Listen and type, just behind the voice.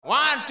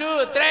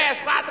2, 3,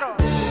 4.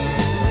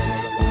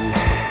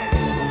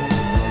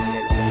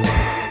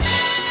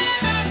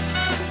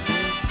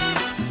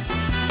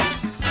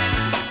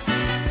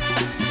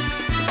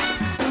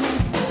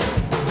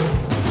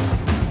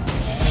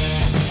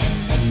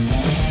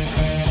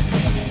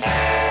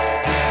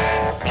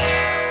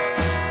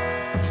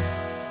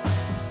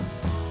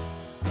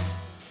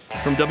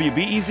 From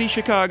WBEZ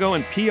Chicago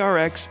and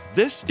PRX,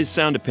 this is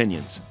Sound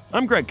Opinions.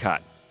 I'm Greg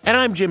Kot. And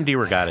I'm Jim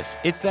DeRogatis.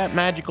 It's that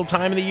magical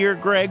time of the year,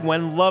 Greg,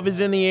 when love is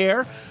in the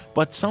air,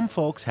 but some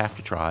folks have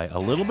to try a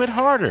little bit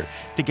harder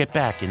to get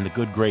back in the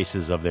good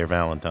graces of their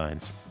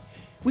Valentines.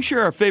 We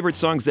share our favorite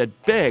songs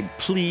that beg,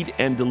 plead,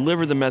 and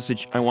deliver the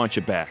message, I want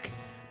you back.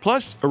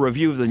 Plus, a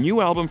review of the new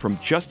album from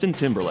Justin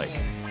Timberlake.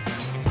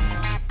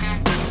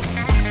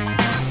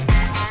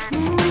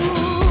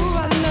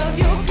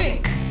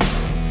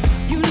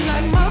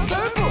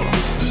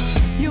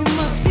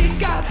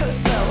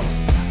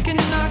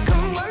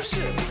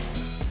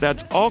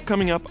 That's all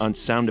coming up on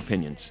Sound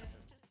Opinions.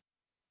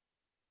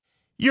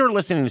 You're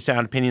listening to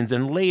Sound Opinions,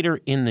 and later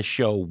in the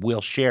show,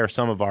 we'll share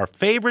some of our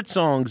favorite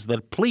songs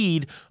that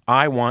plead,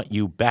 I want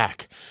you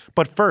back.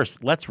 But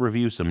first, let's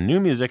review some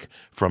new music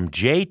from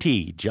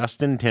JT,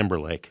 Justin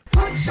Timberlake.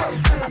 Put your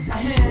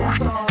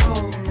hands all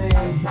over me.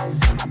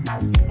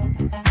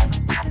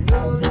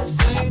 No,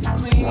 this ain't the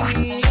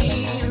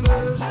clean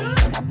version.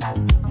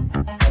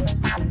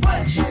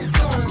 What you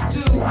gonna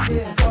do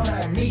with all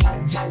that meat?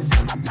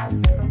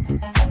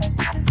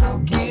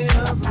 Cooking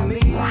up for me.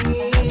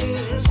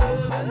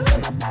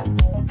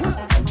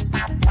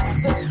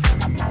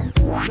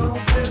 No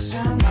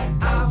question,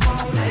 I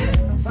want it.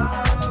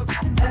 Fire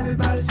up,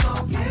 everybody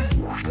smoking.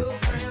 Your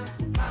friends,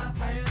 my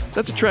friends.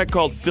 That's a track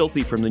called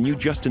Filthy from the new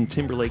Justin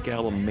Timberlake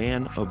album,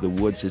 Man of the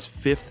Woods, his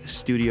 5th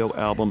studio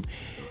album.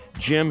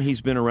 Jim, he's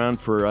been around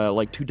for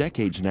like 2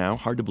 decades now.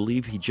 Hard to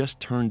believe he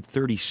just turned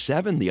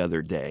 37 the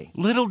other day.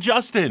 Little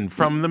Justin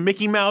from the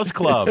Mickey Mouse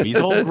Club. He's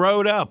all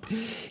grown up.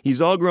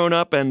 He's all grown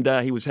up, and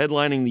he was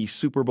headlining the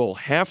Super Bowl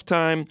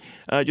halftime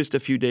just a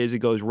few days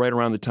ago, right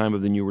around the time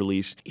of the new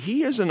release.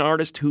 He is an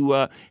artist who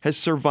has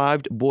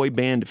survived boy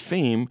band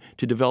fame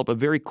to develop a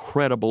very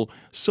credible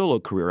solo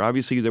career.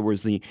 Obviously, there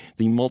was the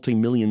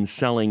multi-million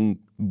selling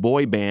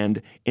boy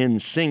band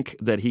NSYNC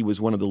that he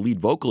was one of the lead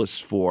vocalists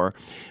for.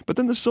 But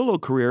then the solo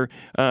career,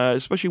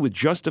 especially with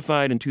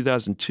Justified in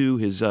 2002,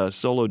 his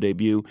solo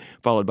debut,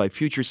 followed by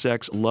Future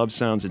Sex, Love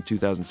Sounds in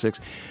 2006.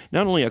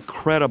 Not only a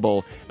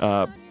credible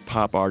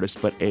pop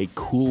artist, but a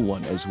cool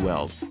one as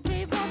well.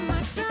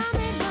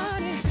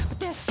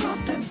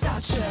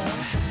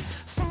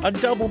 A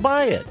double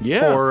buy it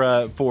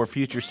for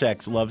Future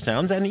Sex, Love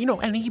Sounds, and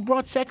he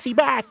brought sexy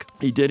back.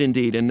 He did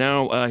indeed, and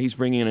now he's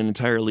bringing an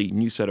entirely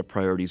new set of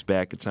priorities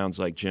back, it sounds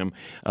like, Jim.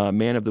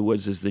 Man of the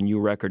Woods is the new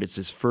record. It's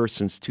his first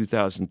since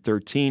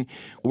 2013.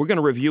 We're going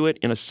to review it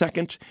in a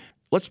second.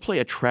 Let's play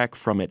a track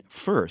from it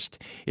first.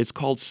 It's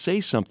called Say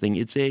Something.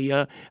 It's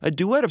a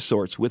duet of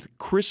sorts with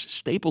Chris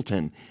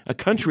Stapleton, a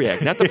country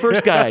act. Not the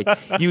first guy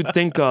you'd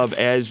think of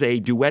as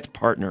a duet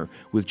partner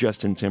with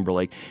Justin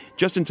Timberlake.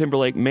 Justin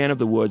Timberlake, Man of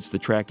the Woods. The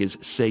track is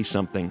Say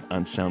Something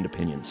on Sound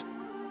Opinions.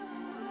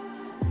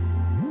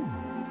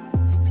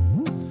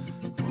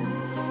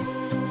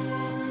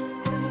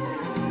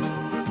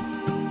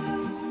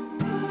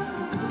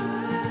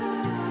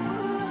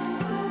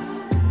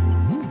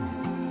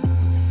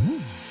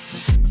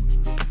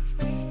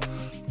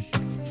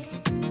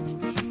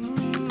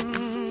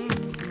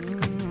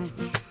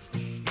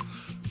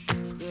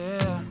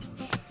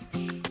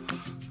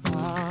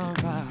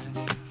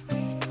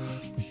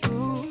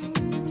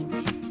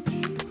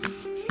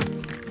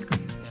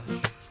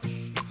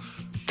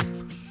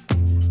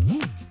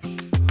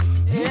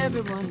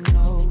 Everyone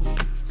knows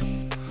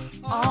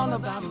all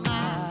about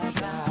my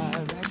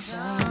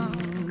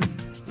direction,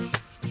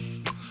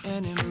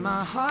 and in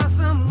my heart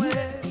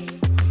somewhere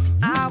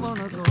I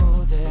wanna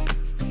go there,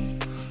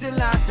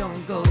 still I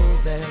don't go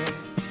there.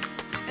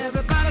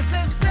 Everybody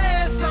says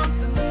say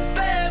something,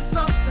 say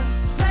something,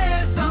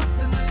 say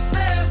something,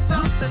 say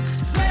something,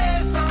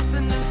 say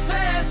something,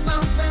 say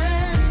something.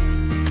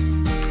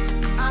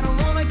 I don't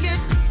wanna get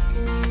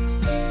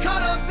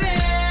caught up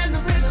in the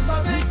rhythm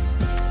of it.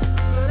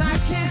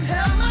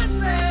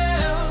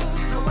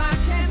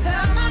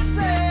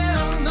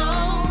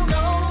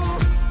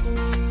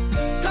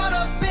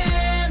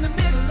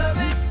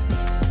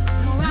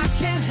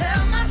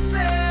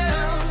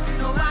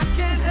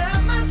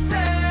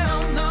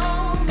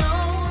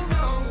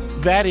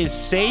 That is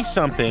Say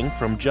Something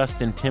from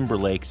Justin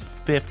Timberlake's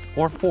 5th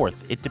or 4th.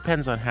 It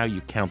depends on how you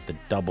count the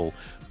double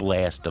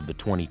blast of the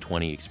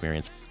 2020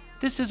 experience.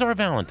 This is our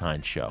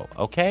Valentine show,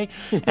 okay?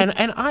 and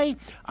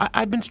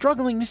I've been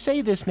struggling to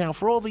say this now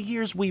for all the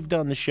years we've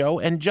done the show,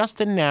 and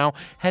Justin now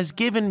has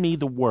given me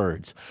the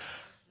words.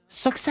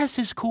 Success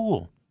is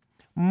cool.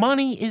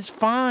 Money is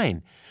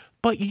fine.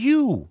 But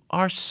you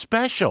are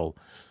special.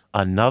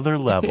 another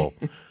level.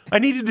 I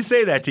needed to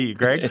say that to you,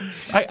 Greg.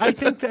 I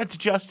think that's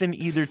Justin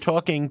either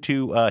talking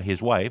to his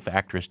wife,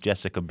 actress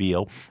Jessica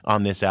Biel,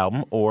 on this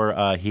album, or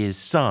his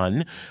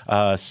son,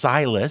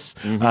 Silas.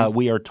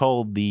 We are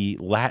told the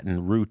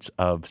Latin roots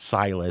of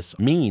Silas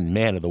mean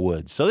man of the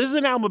woods. So this is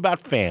an album about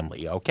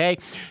family, okay?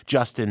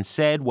 Justin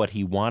said what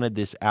he wanted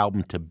this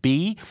album to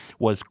be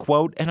was,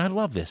 quote, and I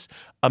love this,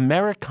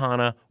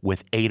 Americana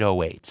with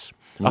 808s.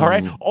 All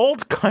right?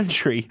 Old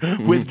country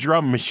with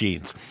drum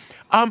machines.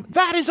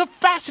 That is a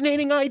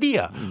fascinating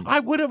idea. I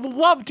would have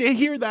loved to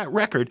hear that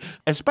record,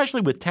 especially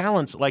with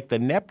talents like the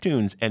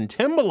Neptunes and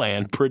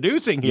Timbaland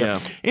producing here. Yeah.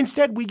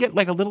 Instead, we get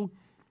like a little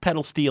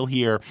pedal steel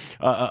here,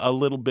 a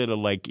little bit of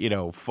like,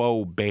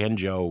 faux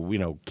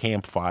banjo,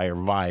 campfire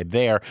vibe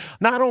there.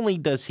 Not only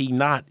does he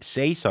not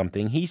say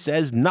something, he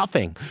says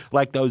nothing,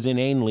 like those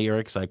inane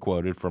lyrics I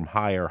quoted from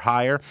Higher,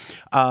 Higher.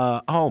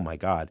 Oh, my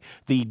God.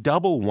 The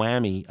double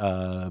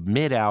whammy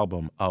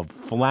mid-album of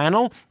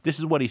Flannel, this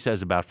is what he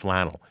says about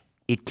Flannel.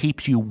 It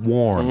keeps you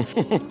warm.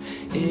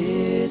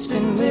 It's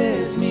been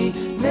with me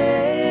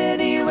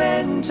many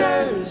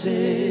winters.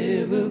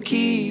 It will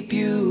keep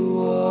you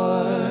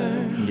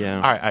warm. Yeah.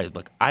 All right,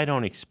 look, I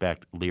don't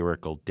expect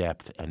lyrical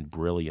depth and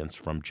brilliance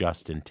from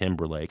Justin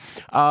Timberlake.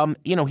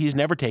 He's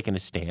never taken a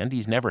stand.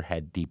 He's never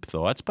had deep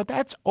thoughts, but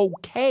that's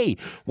okay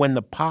when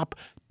the pop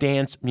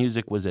dance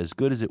music was as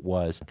good as it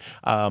was.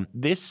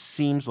 This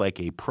seems like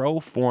a pro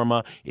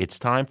forma. It's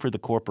time for the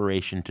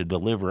corporation to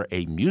deliver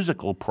a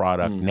musical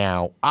product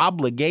now,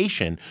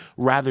 obligation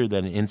rather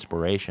than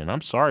inspiration.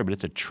 I'm sorry, but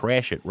it's a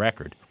trash it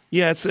record.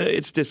 Yeah,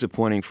 it's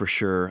disappointing for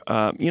sure.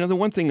 The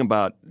one thing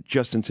about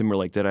Justin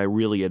Timberlake that I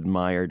really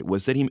admired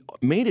was that he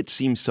made it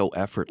seem so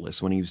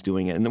effortless when he was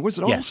doing it. And there was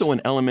also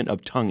an element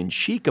of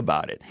tongue-in-cheek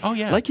about it. Oh,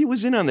 yeah. Like he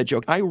was in on the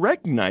joke. I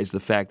recognize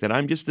the fact that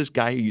I'm just this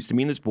guy who used to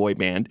be in this boy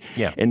band,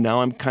 and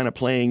now I'm kind of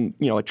playing,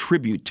 a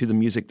tribute to the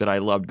music that I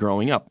loved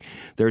growing up.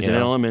 There's an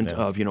element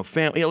of,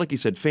 family, like you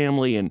said,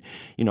 family, and,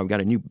 I've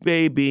got a new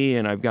baby,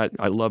 and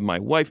I love my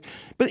wife.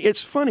 But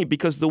it's funny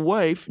because the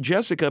wife,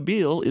 Jessica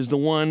Biel, is the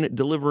one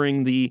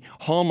delivering the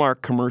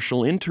Hallmark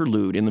commercial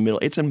interlude in the middle.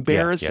 It's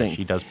embarrassing. Yeah,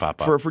 she does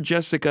pop up. For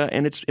Jessica,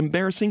 and it's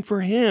embarrassing for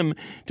him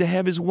to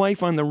have his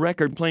wife on the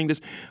record playing this,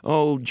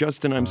 oh,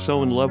 Justin, I'm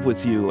so in love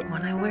with you.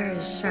 When I wear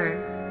his shirt,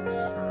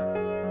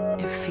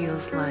 it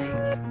feels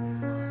like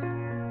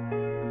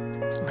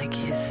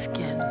his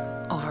skin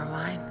over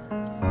mine.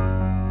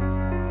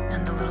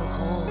 And the little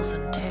holes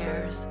and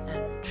tears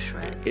and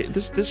shreds.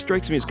 This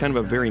strikes me as kind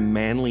of a very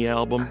manly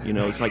album.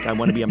 It's like I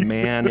want to be a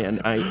man,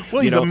 and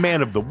he's a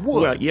man of the woods.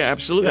 Well, yeah,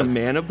 absolutely, a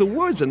man of the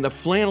woods, and the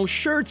flannel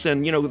shirts,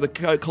 and the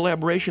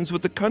collaborations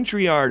with the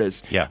country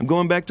artists. Yeah, I'm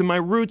going back to my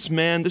roots,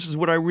 man. This is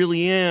what I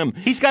really am.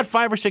 He's got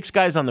 5 or 6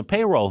 guys on the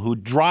payroll who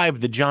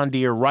drive the John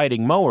Deere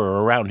riding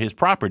mower around his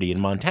property in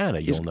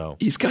Montana. You'll know.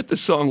 He's got the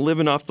song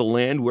 "Living Off the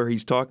Land" where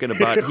he's talking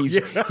about he's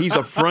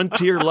a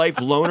frontier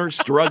life loner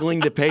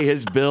struggling to pay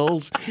his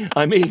bills.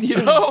 I mean,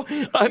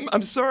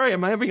 I'm sorry,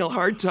 I'm having a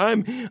hard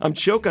time. I'm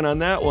choking on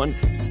that one.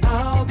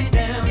 I'll be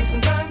damned,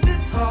 sometimes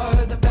it's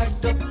hard. The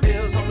backed up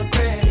bills on the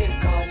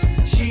credit cards.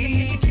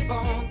 She keep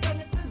on running to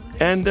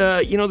And,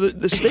 the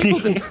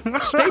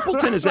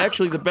Stapleton is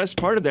actually the best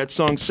part of that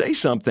song, Say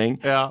Something.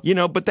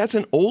 Yeah. But that's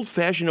an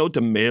old-fashioned ode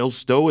to male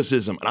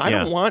stoicism. And I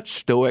don't want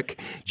stoic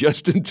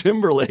Justin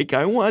Timberlake.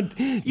 I want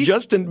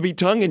Justin to be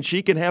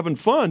tongue-in-cheek and having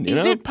fun.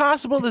 Is it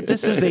possible that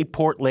this is a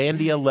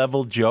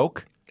Portlandia-level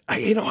joke?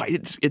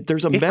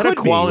 There's a meta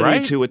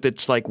quality to it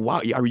that's like,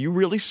 wow, are you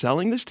really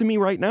selling this to me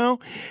right now?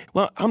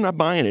 Well, I'm not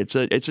buying it.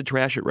 It's a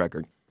trash it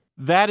record.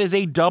 That is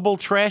a double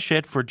trash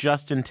hit for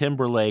Justin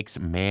Timberlake's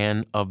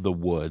Man of the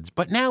Woods.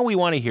 But now we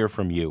want to hear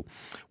from you.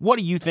 What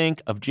do you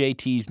think of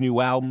JT's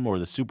new album or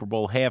the Super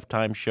Bowl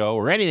halftime show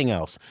or anything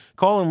else?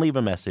 Call and leave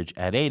a message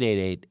at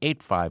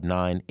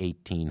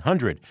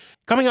 888-859-1800.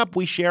 Coming up,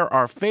 we share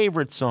our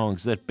favorite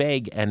songs that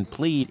beg and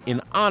plead in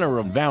honor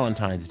of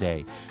Valentine's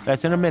Day.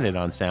 That's in a minute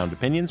on Sound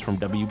Opinions from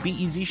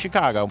WBEZ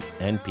Chicago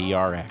and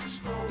PRX.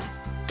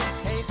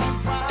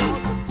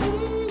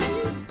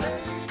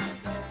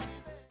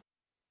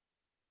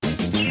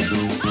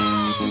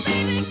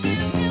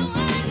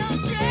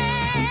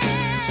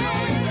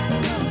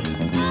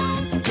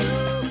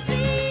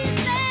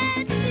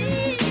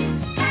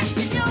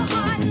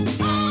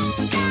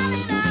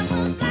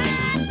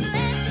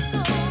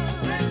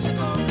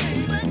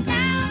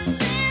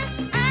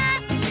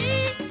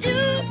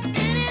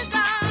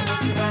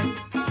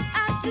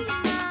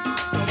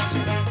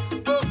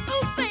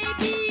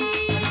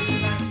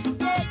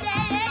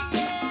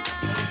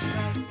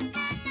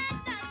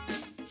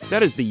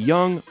 That is the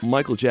young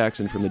Michael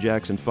Jackson from the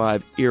Jackson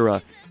 5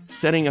 era,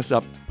 setting us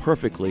up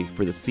perfectly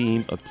for the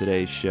theme of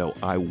today's show,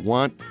 I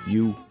Want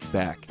You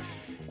Back.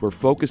 We're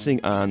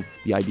focusing on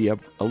the idea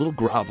of a little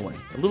groveling,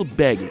 a little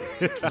begging,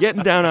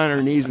 getting down on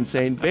our knees and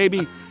saying,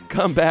 baby,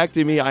 come back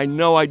to me. I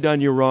know I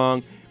done you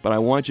wrong, but I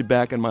want you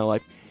back in my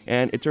life.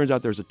 And it turns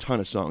out there's a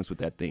ton of songs with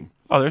that theme.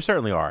 Oh, there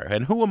certainly are.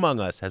 And who among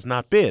us has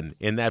not been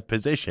in that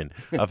position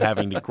of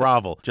having to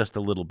grovel just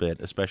a little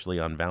bit, especially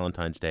on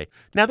Valentine's Day?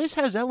 Now, this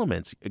has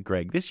elements,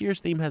 Greg. This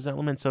year's theme has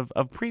elements of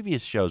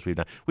previous shows we've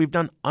done. We've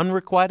done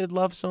unrequited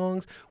love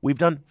songs. We've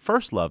done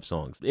first love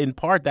songs. In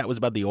part, that was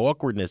about the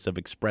awkwardness of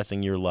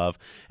expressing your love.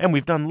 And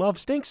we've done love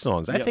stinks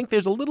songs. I think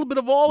there's a little bit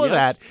of all of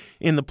that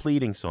in the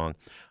pleading song.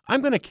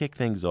 I'm going to kick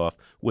things off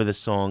with a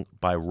song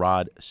by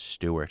Rod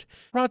Stewart.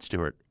 Rod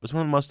Stewart was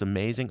one of the most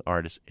amazing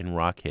artists in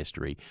rock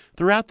history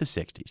throughout the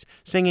 60s,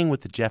 singing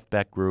with the Jeff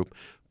Beck Group,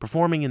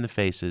 performing in the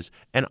Faces,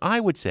 and I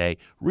would say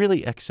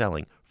really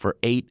excelling for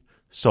 8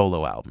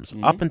 solo albums,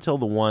 up until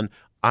the one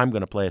I'm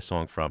going to play a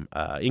song from,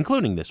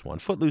 including this one.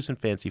 Footloose and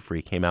Fancy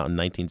Free came out in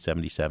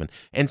 1977.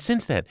 And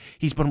since then,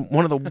 he's been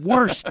one of the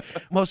worst,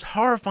 most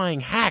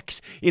horrifying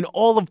hacks in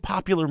all of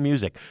popular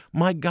music.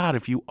 My God,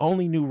 if you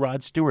only knew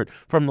Rod Stewart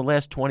from the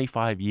last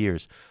 25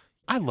 years.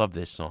 I love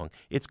this song.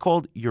 It's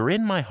called You're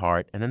in My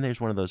Heart, and then there's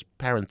one of those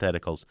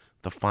parentheticals,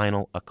 the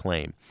final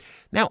acclaim.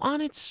 Now, on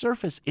its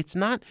surface, it's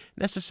not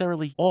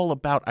necessarily all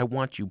about I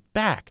want you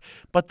back,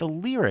 but the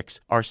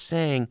lyrics are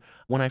saying,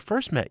 when I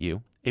first met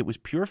you, it was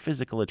pure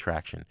physical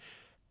attraction.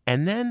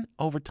 And then,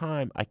 over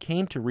time, I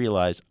came to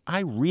realize I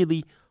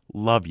really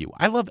love you.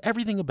 I love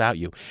everything about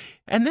you.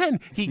 And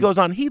then he goes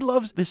on, he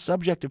loves this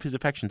subject of his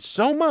affection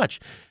so much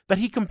that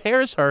he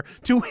compares her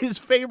to his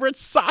favorite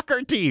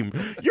soccer team.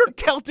 You're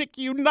Celtic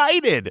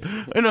United.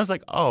 And I was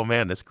like, oh,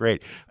 man, that's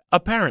great.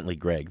 Apparently,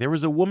 Greg, there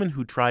was a woman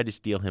who tried to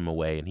steal him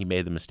away, and he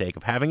made the mistake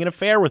of having an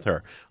affair with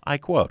her. I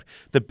quote,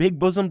 "The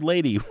big-bosomed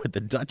lady with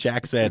the Dutch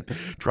accent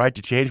tried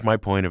to change my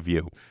point of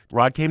view.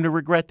 Rod came to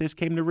regret this,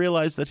 came to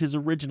realize that his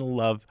original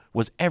love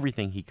was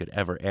everything he could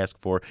ever ask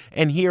for,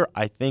 and here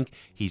I think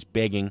he's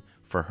begging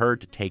for her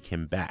to take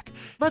him back."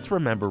 Let's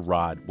remember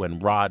Rod when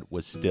Rod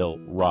was still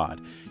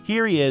Rod.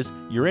 Here he is,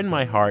 You're in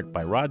My Heart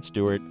by Rod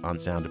Stewart on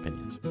Sound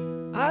Opinions.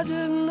 I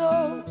didn't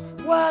know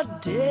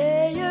what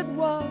day it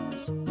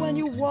was when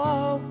you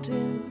walked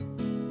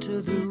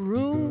into the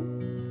room.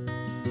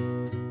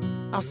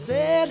 I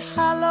said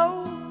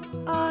hello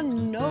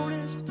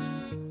unnoticed.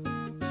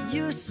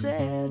 You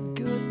said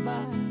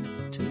goodbye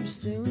too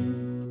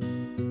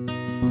soon.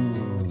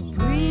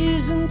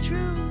 Breezing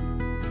through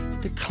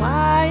the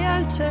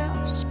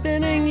clientele,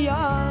 spinning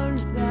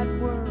yarns that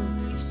were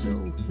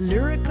so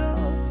lyrical.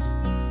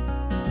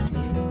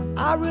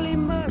 I really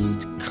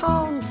must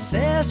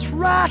confess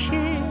right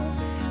here,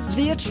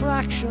 the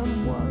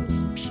attraction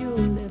was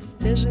purely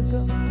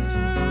physical.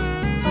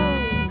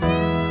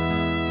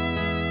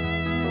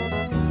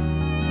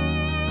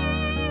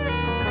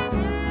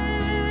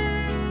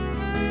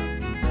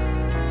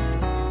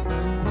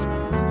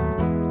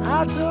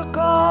 I took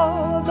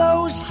all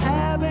those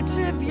habits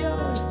of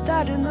yours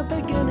that in the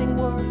beginning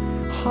were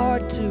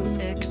hard to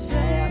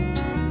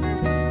accept.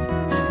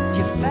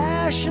 Your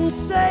fashion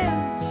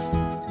sense,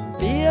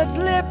 beards,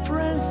 lip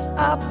prints,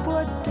 I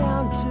put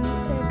down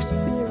to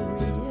experience.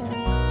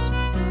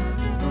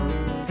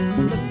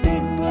 The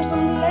big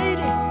bosom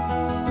lady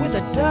with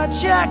a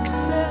Dutch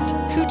accent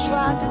who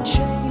tried to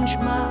change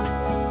my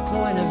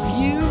point of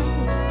view.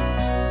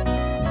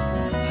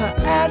 Her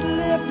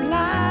ad-lib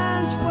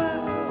lines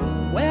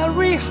were well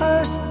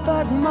rehearsed,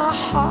 but my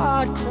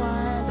heart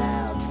cried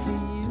out for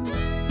you.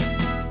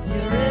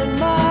 You're in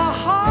my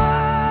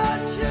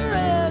heart, you're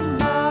in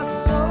my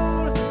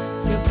soul.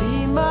 You'll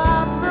be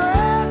my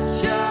breath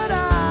should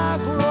I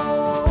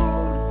grow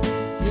old.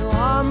 You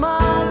are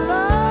my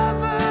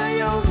lover,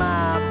 you're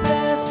my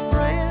best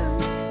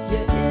friend.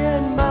 You're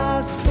in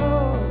my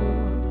soul.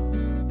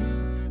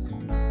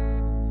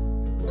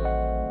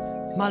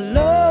 My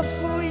love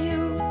for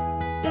you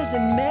is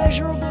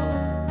immeasurable.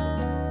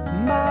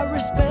 My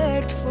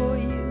respect for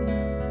you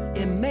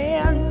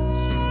immense.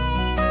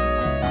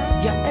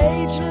 You're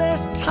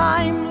ageless,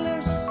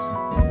 timeless,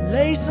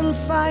 lace and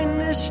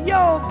fineness,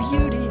 your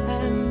beauty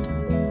and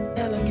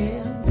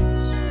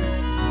elegance.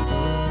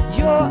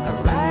 You're a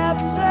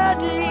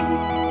rhapsody,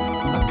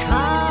 a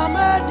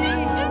comedy,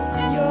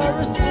 you're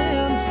a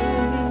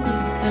symphony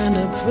and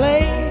a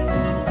play.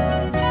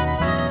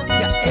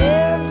 You're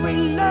every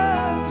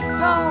love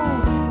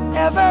song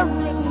ever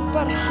written,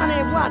 but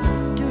honey, what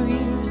do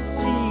you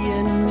see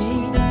in me?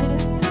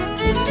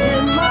 You're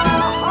in my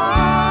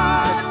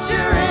heart,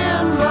 you're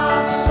in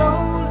my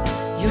soul.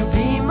 You'll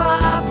be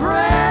my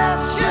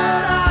breath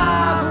should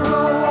I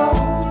grow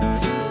old.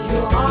 You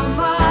are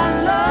my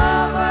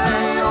lover,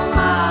 you're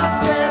my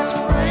best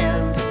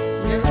friend.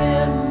 You're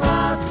in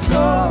my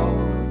soul.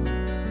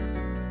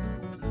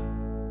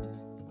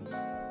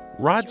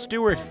 Rod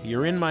Stewart,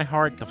 You're in My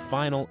Heart, the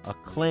final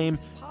acclaim.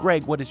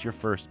 Greg, what is your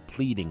first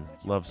pleading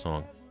love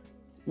song?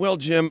 Well,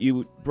 Jim,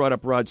 you brought up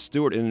Rod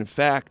Stewart, and in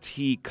fact,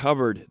 he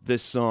covered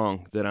this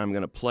song that I'm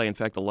going to play. In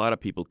fact, a lot of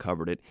people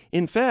covered it.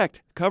 In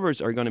fact, covers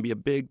are going to be a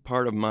big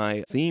part of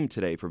my theme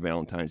today for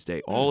Valentine's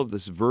Day. All of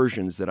these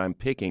versions that I'm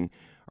picking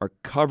are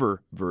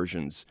cover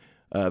versions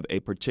of a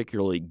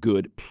particularly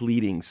good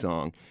pleading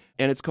song,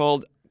 and it's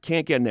called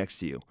Can't Get Next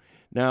to You.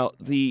 Now,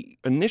 the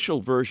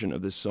initial version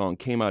of this song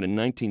came out in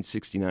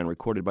 1969,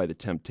 recorded by The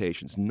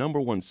Temptations,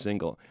 #1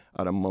 single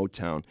out of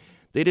Motown.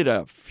 They did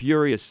a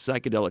furious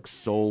psychedelic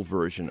soul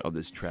version of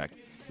this track.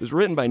 It was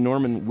written by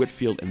Norman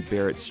Whitfield and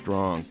Barrett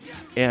Strong,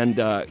 and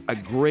a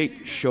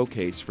great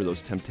showcase for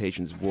those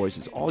Temptations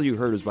voices. All you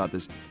heard was about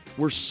this.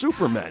 We're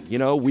supermen,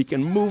 we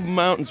can move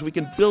mountains, we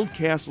can build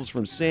castles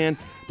from sand,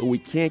 but we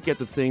can't get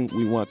the thing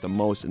we want the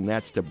most, and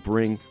that's to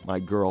bring my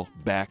girl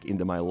back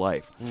into my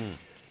life.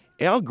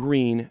 Al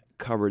Green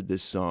covered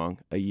this song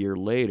a year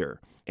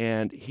later,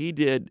 and he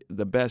did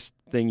the best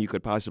thing you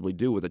could possibly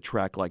do with a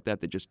track like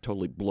that just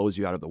totally blows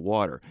you out of the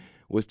water,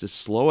 was to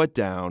slow it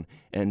down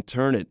and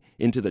turn it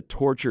into the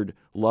tortured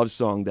love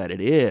song that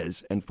it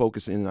is and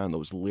focus in on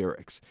those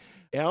lyrics.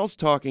 Al's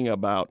talking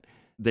about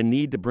the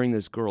need to bring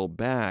this girl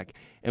back,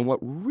 and what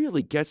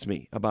really gets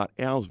me about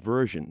Al's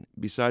version,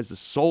 besides the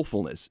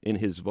soulfulness in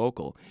his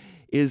vocal,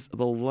 is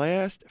the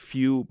last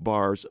few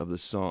bars of the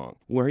song,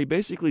 where he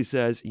basically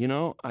says,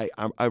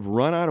 I've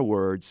run out of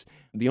words.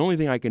 The only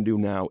thing I can do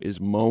now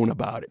is moan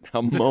about it.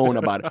 I'll moan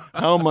about it,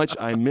 how much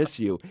I miss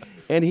you.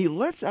 And he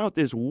lets out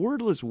this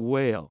wordless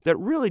wail that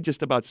really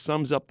just about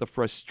sums up the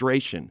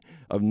frustration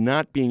of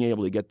not being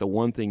able to get the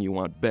one thing you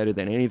want better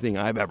than anything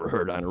I've ever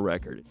heard on a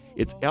record.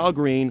 It's Al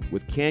Green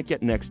with Can't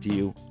Get Next to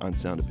You on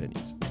Sound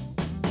Opinions.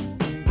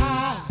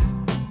 I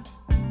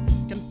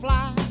can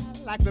fly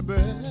like the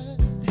bird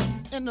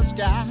in the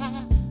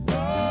sky.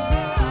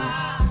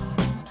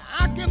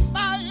 I can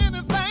buy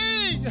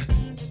anything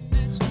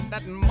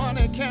that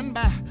money can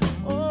buy.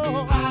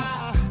 Oh,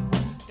 I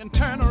can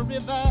turn a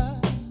river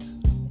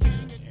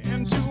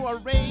into a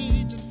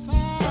raging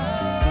fire.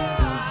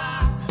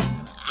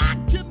 I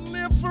can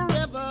live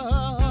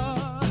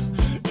forever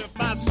if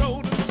I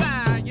so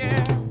desire,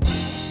 yeah.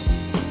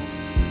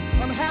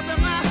 Unhappy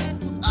man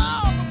with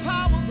all the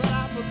powers that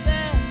I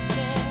possess,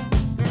 yeah.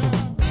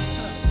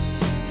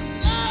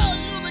 Oh,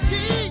 you're the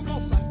king, no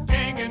son.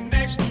 Can't get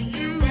next to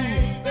you,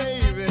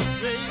 baby.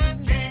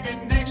 Can't get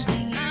next to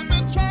you. I've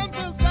been trying for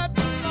such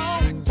a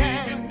long time.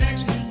 Can't get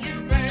next to you,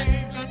 baby.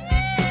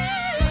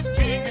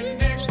 Can't get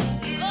next to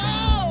you.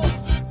 Oh,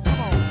 come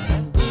on.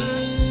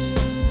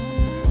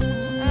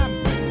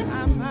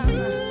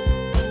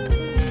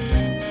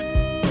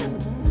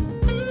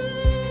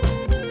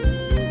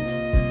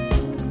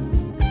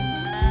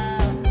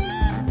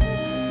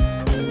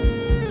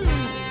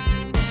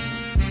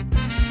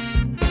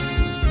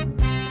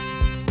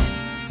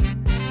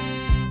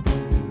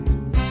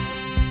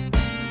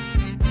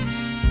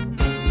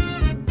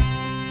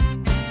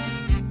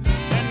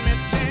 Let me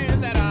tell you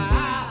that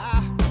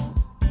I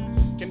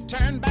can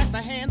turn back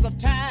the hands of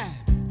time.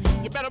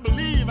 You better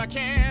believe I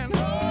can.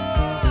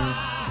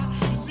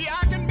 You see,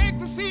 I can make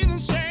the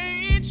seasons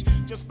change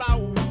just by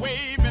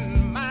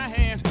waving my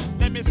hand.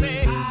 Let me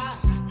say,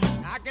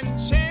 I can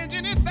change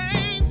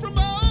anything from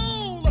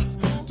old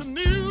to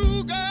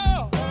new,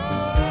 girl.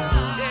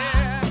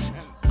 Yeah,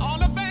 and all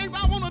the things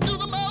I want to do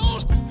the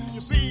most, you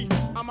see,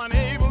 I'm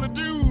unable to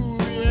do,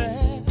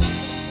 yeah.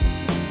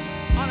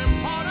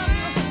 Unimportant,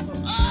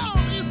 all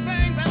these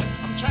things that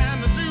I'm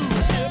trying to do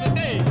every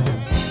day.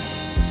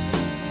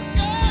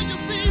 Girl, you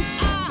see,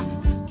 I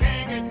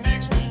can't get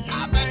next to you.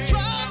 I've been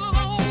trying a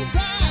long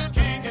time.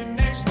 Can't get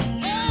next to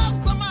you. Oh,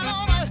 somebody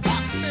ought to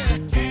help me.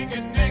 Can't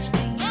get next to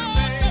you. Oh,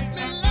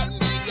 let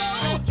me go.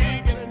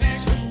 Can't get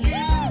next to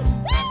you.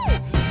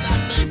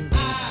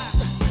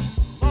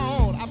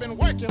 Lord, I've been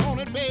working on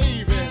it,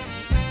 baby.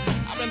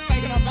 I've been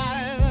thinking about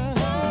it.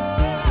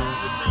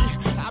 You see,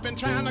 I've been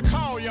trying to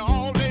call you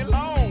all day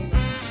long,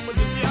 but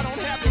you see, I don't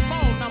have your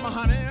phone number,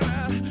 honey.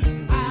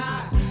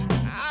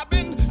 I've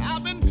been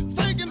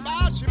thinking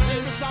about you,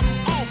 baby. Something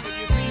awful,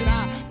 you see.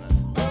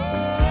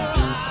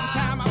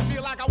 Sometimes I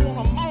feel like I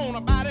want to moan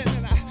about it,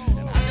 and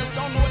I just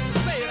don't know what to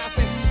say. And I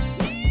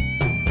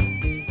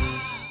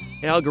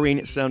say, Al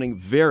Green sounding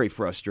very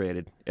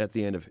frustrated at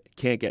the end of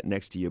Can't Get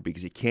Next to You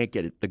because he can't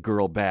get the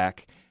girl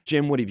back.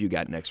 Jim, what have you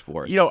got next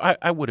for us?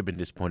 I would have been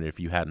disappointed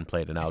if you hadn't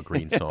played an Al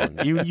Green song.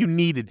 You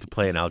needed to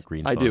play an Al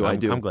Green song. I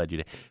do. I'm glad you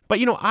did. But,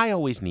 I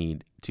always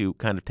need to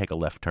kind of take a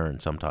left turn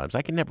sometimes.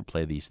 I can never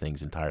play these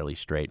things entirely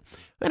straight.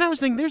 And I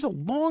was thinking there's a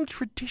long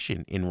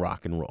tradition in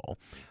rock and roll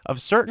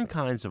of certain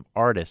kinds of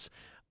artists.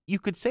 You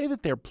could say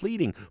that they're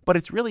pleading, but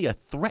it's really a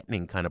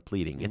threatening kind of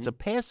pleading. Mm-hmm. It's a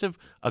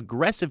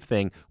passive-aggressive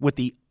thing with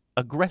the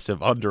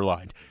aggressive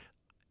underlined.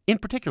 In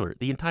particular,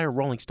 the entire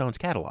Rolling Stones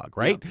catalog,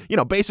 right?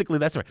 Yeah. Basically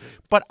that's right.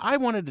 But I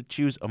wanted to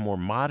choose a more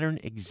modern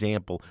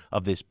example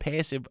of this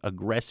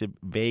passive-aggressive,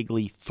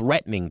 vaguely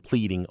threatening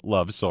pleading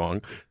love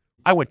song.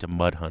 I went to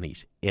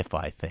Mudhoney's If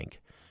I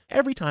Think.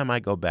 Every time I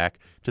go back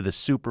to the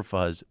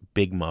Superfuzz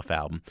Big Muff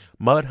album,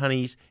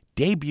 Mudhoney's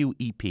debut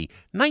EP,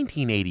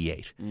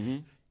 1988. Mm-hmm.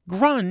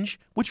 Grunge,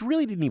 which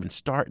really didn't even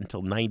start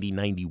until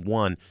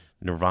 1991,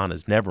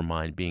 Nirvana's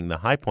Nevermind being the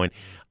high point,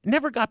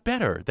 never got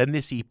better than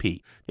this EP.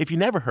 If you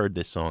never heard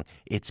this song,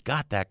 it's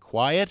got that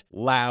quiet,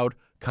 loud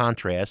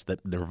contrast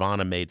that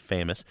Nirvana made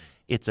famous.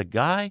 It's a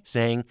guy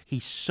saying he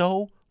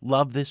so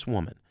loved this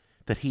woman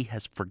that he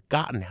has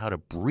forgotten how to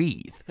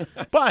breathe.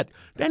 But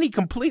then he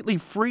completely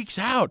freaks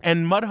out,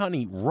 and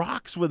Mudhoney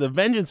rocks with a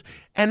vengeance.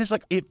 And it's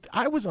like, if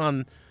I was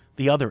on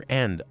the other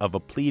end of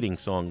a pleading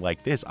song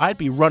like this, I'd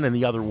be running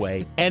the other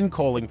way and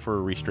calling for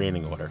a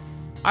restraining order.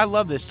 I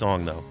love this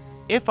song, though.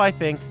 If I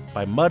Think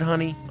by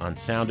Mudhoney on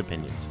Sound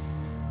Opinions.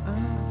 I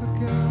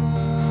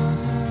forgot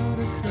how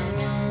to cry.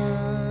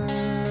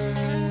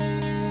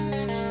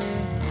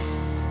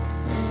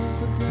 I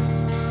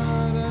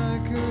forgot I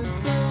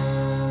could die.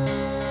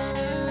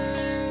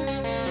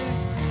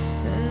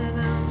 And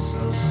I'm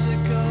so sick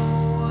of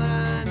what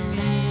I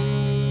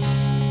need.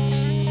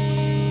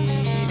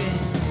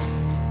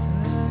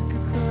 I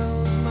could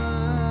close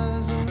my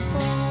eyes and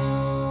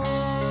fall.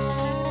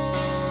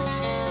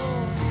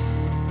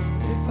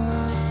 If I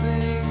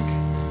think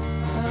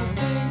of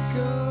you.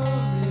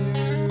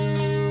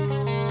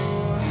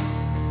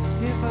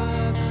 If I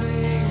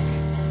think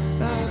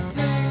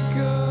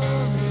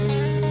of you.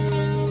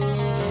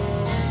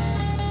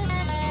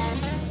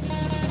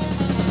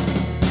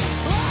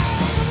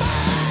 Oh,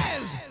 my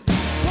eyes,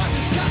 what's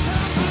this got to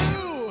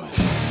blue?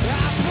 I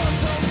felt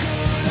so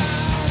good, I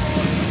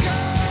almost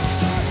forgot.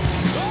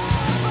 Oh,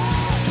 my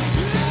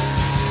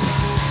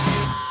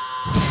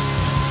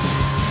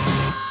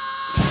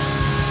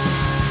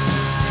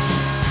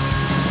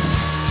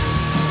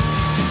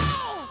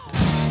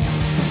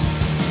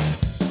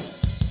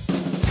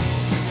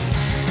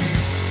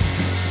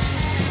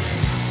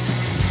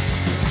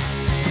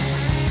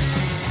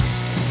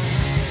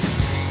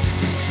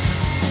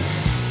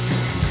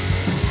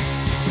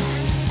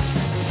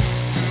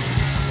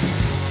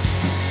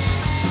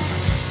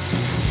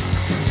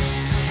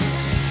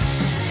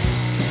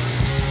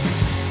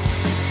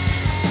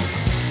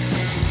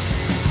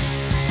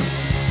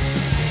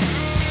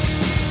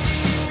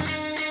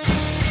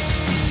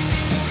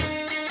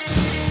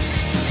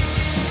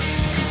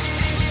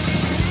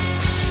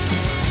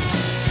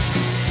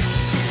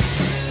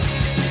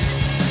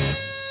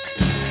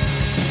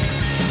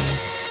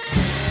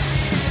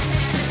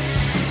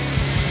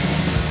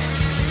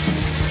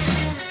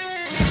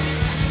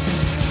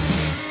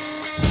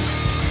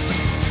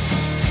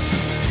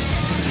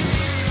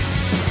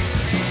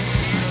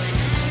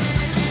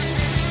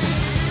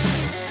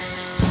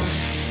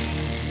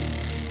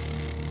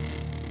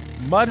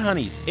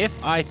Mudhoney's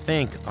If I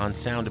Think on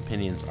Sound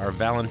Opinions, our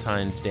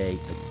Valentine's Day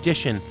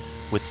edition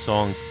with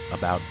songs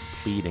about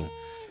pleading.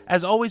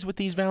 As always with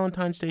these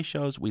Valentine's Day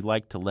shows, we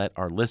like to let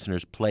our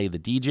listeners play the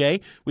DJ.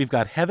 We've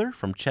got Heather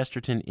from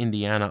Chesterton,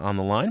 Indiana on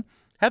the line.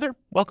 Heather,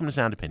 welcome to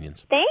Sound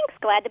Opinions. Thanks.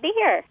 Glad to be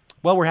here.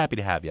 Well, we're happy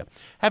to have you.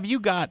 Have you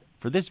got,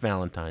 for this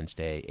Valentine's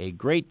Day, a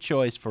great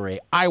choice for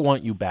a I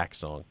Want You Back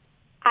song?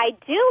 I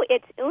do.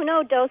 It's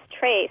Uno Dos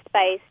Tres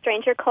by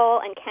Stranger Cole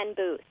and Ken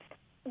Booth.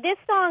 This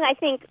song, I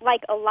think, like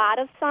a lot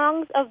of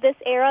songs of this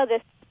era,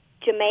 this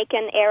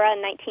Jamaican era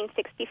in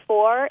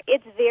 1964,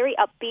 it's very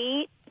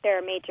upbeat. There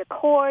are major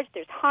chords,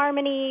 there's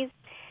harmonies,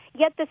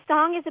 yet the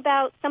song is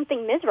about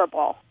something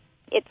miserable.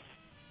 It's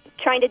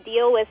trying to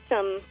deal with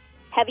some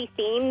heavy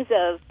themes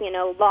of,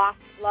 lost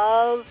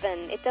love,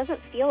 and it doesn't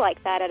feel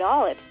like that at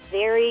all. It's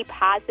very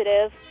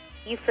positive.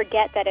 You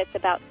forget that it's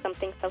about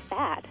something so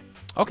sad.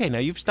 Okay, now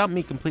you've stumped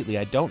me completely.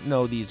 I don't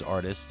know these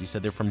artists. You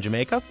said they're from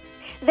Jamaica?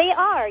 They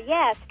are,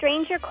 yes.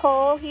 Stranger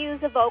Cole, he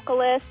was a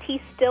vocalist. He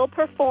still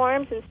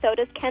performs, and so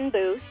does Ken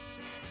Booth.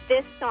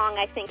 This song,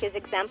 I think, is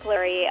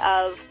exemplary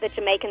of the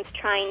Jamaicans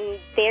trying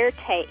their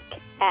take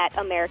at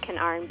American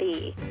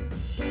R&B.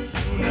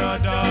 Uno,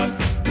 dos,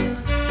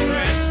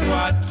 tres,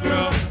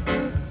 cuatro,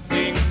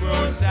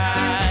 cinco,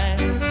 seis.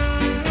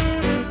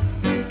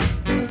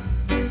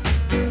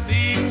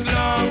 6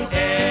 long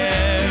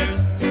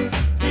years,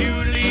 you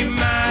leave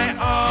my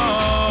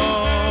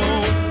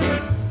own.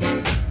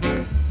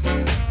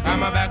 Come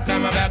back,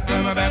 come back,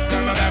 come back,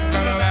 come back,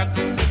 come back,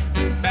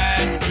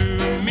 back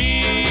to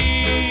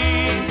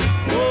me.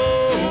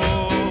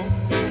 Oh,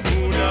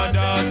 uno,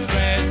 dos,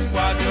 tres,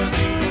 cuatro,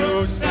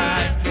 cinco,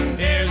 seis.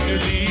 There's you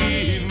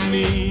leave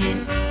me.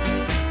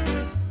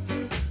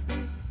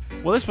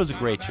 Well, this was a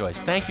great choice.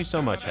 Thank you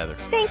so much, Heather.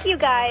 Thank you,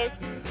 guys.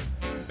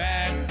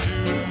 Back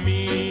to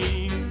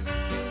me.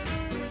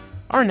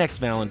 Our next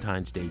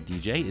Valentine's Day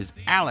DJ is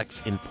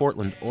Alex in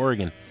Portland,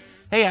 Oregon.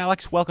 Hey,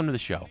 Alex, welcome to the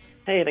show.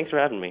 Hey, thanks for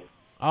having me.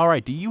 All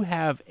right, do you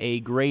have a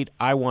great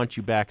I Want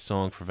You Back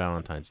song for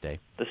Valentine's Day?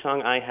 The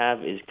song I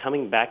have is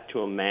Coming Back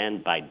to a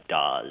Man by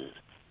Dawes.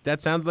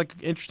 That sounds like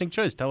an interesting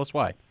choice. Tell us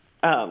why.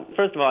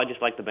 First of all, I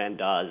just like the band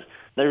Dawes.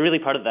 They're really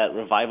part of that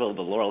revival of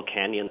the Laurel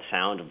Canyon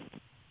sound of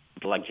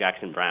like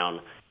Jackson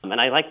Browne.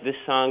 And I like this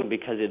song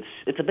because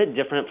it's a bit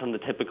different from the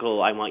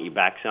typical I Want You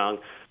Back song.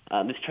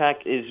 This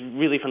track is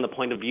really from the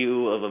point of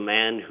view of a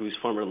man whose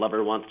former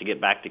lover wants to get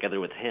back together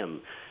with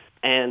him.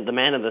 And the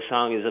man of the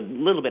song is a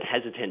little bit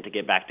hesitant to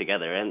get back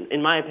together. And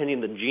in my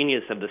opinion, the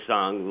genius of the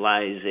song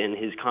lies in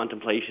his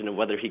contemplation of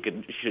whether he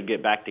should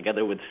get back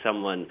together with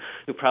someone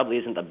who probably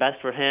isn't the best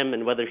for him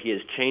and whether he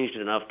has changed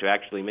enough to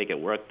actually make it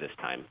work this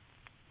time.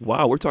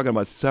 Wow, we're talking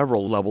about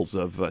several levels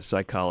of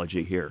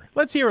psychology here.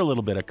 Let's hear a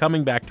little bit of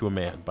Coming Back to a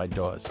Man by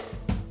Dawes.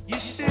 You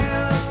still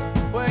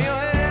wear your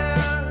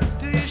hair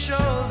to your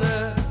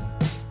shoulder.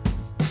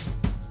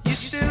 You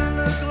still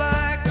look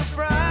like a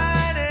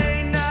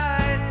Friday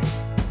night.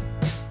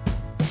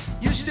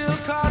 You're still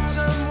caught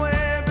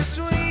somewhere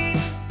between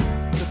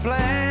the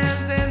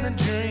plans and the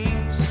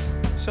dreams,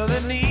 so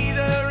that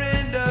neither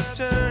end up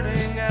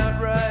turning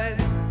out right.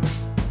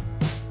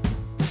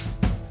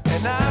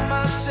 And I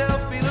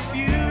myself feel a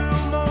few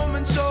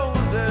moments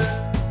older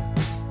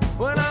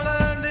when I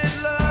learned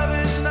that love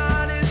is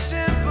not as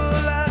simple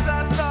as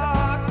I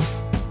thought.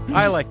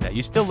 I like that.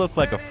 You still look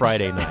like a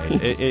Friday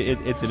night.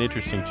 It's an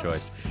interesting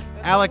choice.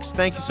 Alex,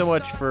 thank you so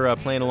much for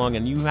playing along,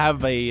 and you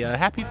have a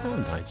happy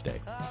Valentine's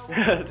Day.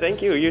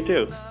 Thank you. You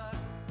too.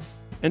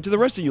 And to the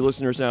rest of you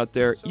listeners out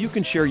there, you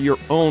can share your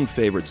own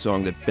favorite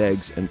song that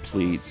begs and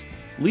pleads.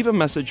 Leave a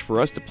message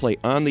for us to play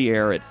on the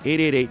air at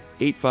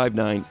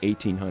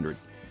 888-859-1800.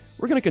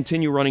 We're going to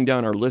continue running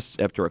down our lists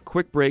after a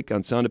quick break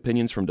on Sound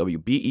Opinions from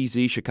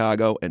WBEZ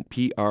Chicago and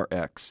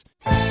PRX.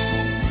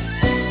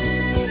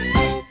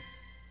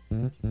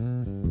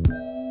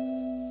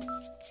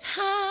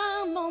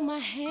 Time on my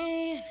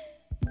hand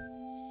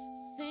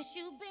since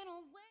you've been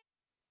away.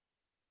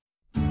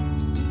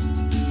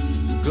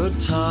 Good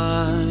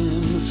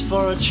times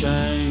for a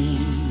change.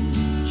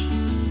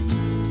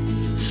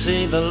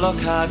 See, the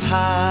look I've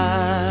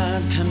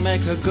had can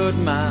make a good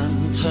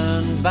man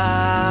turn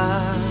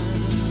bad.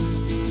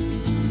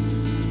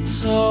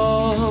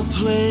 So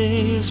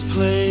please,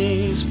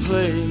 please,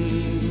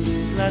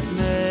 please, let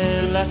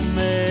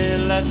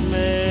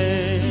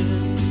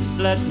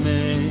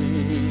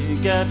me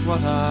get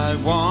what I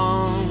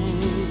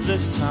want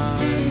this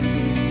time.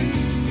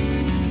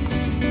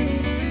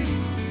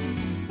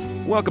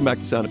 Welcome back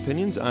to Sound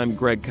Opinions. I'm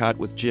Greg Kot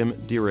with Jim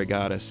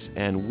DeRogatis,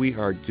 and we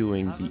are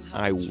doing the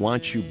I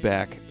Want You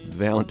Back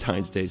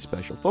Valentine's Day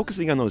special,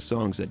 focusing on those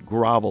songs that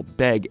grovel,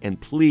 beg, and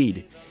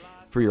plead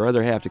for your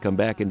other half to come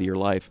back into your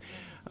life.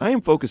 I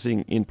am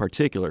focusing in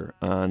particular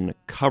on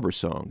cover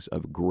songs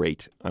of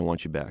great I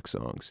Want You Back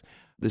songs.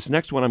 This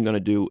next one I'm going to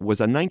do was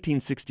a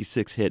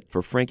 1966 hit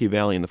for Frankie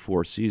Valli and the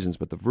Four Seasons,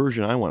 but the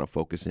version I want to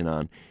focus in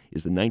on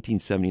is the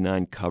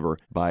 1979 cover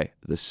by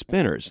The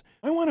Spinners.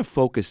 I want to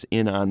focus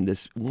in on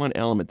this one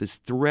element, this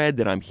thread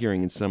that I'm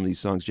hearing in some of these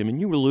songs, Jim, and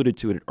you alluded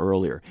to it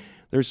earlier.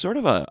 There's sort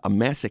of a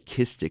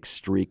masochistic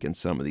streak in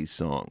some of these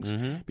songs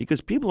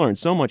because people are in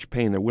so much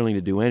pain they're willing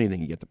to do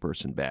anything to get the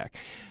person back.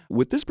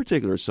 With this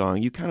particular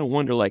song, you kind of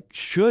wonder, like,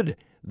 should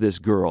this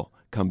girl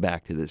come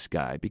back to this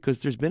guy?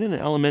 Because there's been an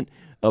element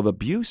of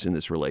abuse in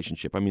this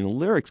relationship. I mean, the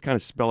lyrics kind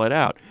of spell it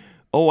out.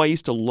 Oh, I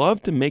used to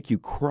love to make you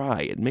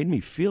cry. It made me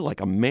feel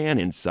like a man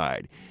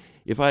inside.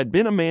 If I had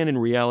been a man in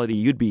reality,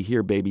 you'd be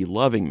here, baby,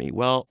 loving me.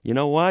 Well, you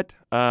know what?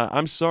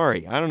 I'm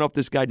sorry. I don't know if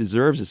this guy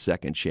deserves a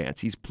second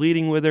chance. He's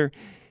pleading with her.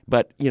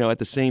 But, you know, at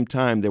the same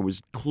time, there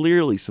was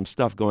clearly some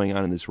stuff going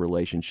on in this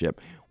relationship.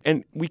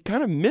 And we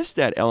kind of missed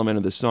that element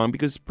of the song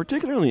because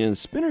particularly in the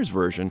Spinners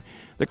version,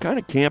 they're kind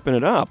of camping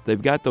it up.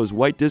 They've got those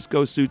white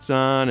disco suits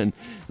on and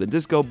the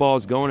disco ball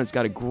is going. It's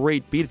got a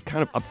great beat. It's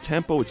kind of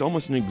up-tempo. It's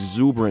almost an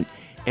exuberant,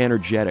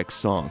 energetic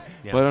song.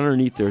 Yeah. But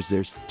underneath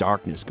there's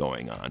darkness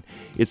going on.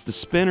 It's the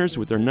Spinners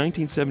with their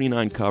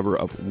 1979 cover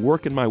of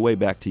Working My Way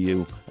Back to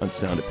You on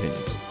Sound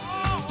Opinions.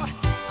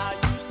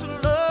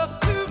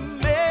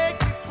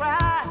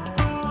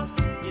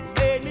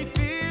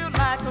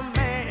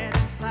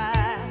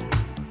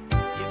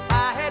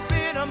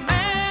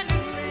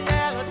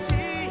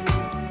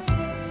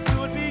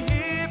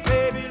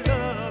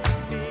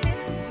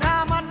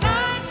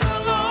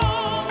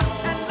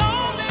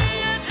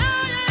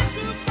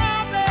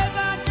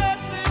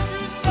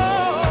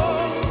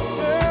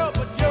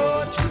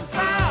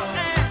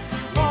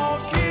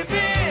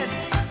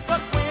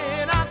 But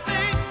when I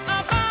think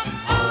about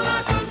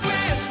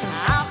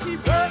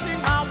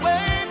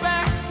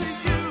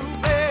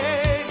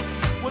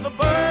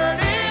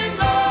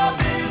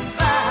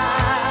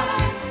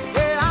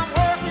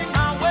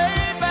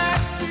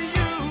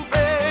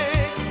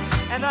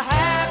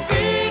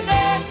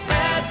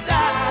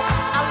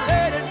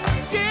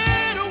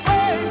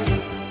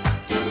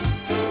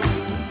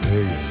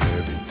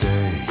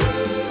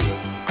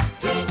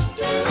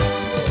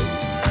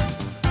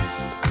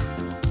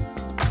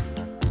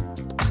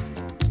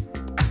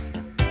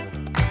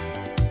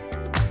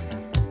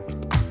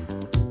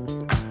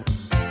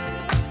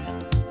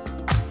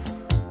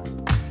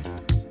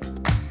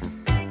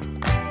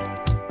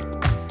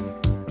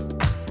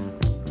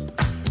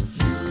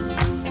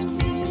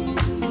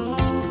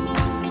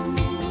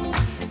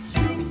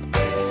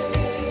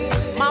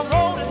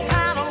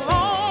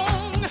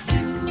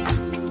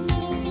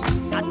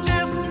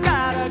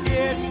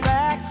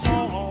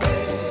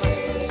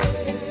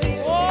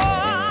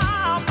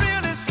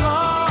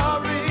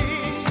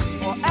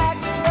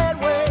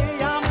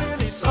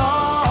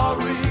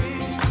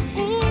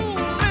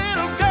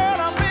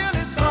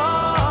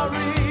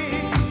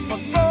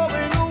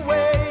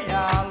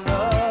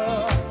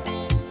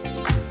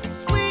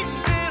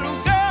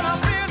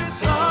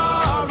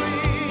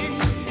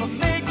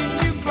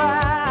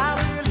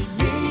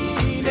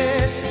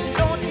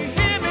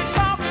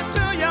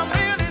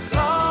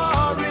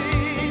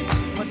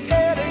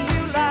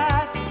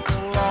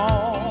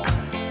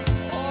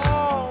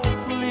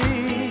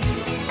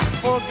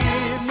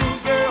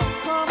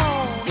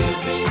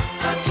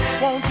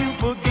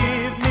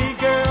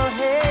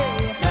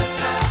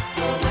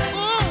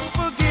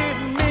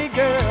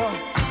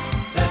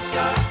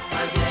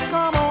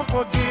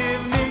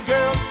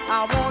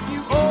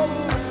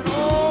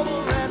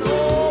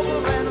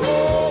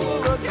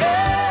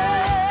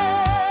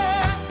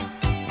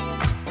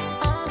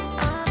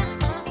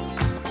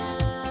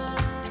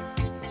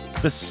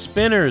The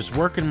Spinners,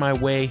 working my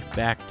way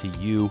back to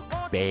you,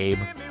 babe.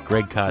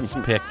 Greg Kot's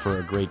pick for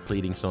a great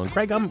pleading song.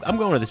 Greg, I'm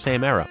going to the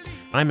same era.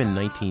 I'm in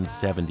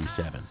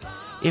 1977.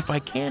 If I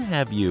Can't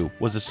Have You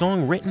was a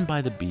song written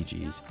by the Bee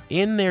Gees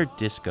in their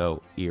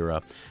disco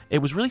era. It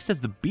was released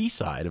as the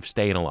B-side of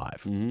Stayin'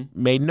 Alive.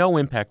 Made no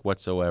impact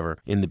whatsoever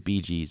in the Bee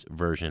Gees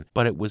version,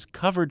 but it was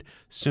covered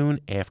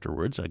soon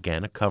afterwards,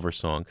 again, a cover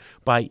song,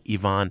 by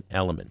Yvonne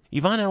Elliman.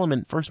 Yvonne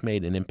Elliman first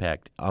made an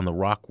impact on the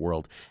rock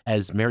world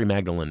as Mary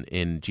Magdalene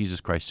in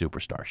Jesus Christ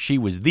Superstar. She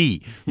was the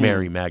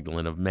Mary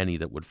Magdalene of many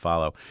that would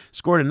follow.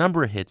 Scored a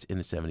number of hits in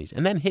the 70s,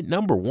 and then hit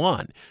number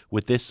one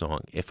with this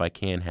song, If I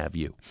Can't Have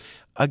You.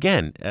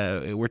 Again,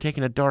 we're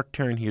taking a dark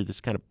turn here,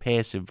 this kind of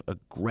passive,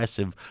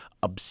 aggressive,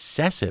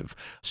 obsessive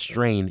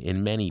strain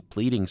in many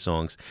pleading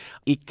songs.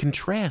 It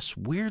contrasts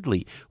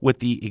weirdly with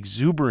the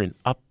exuberant,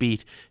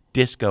 upbeat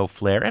disco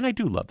flair. And I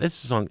do love this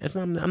song.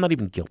 I'm not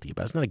even guilty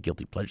about it. It's not a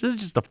guilty pleasure. This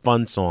is just a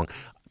fun song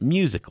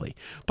musically.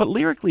 But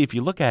lyrically, if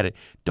you look at it,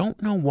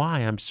 don't know why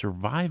I'm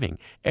surviving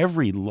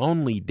every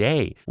lonely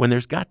day when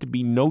there's got to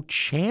be no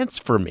chance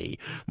for me.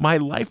 My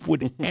life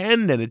would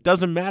end, and it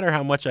doesn't matter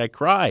how much I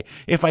cry.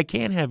 If I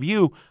can't have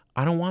you,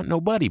 I don't want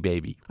nobody,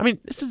 baby. I mean,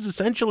 this is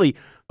essentially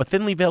a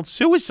thinly veiled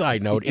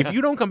suicide note. If you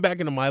don't come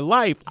back into my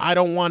life, I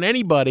don't want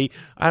anybody.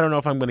 I don't know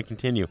if I'm going to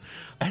continue.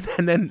 And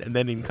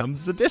then in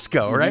comes the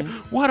disco, right?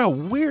 What a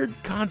weird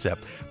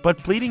concept. But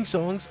pleading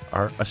songs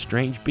are a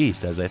strange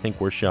beast, as I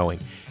think we're showing.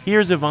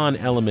 Here's Yvonne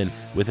Elliman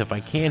with If I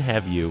Can't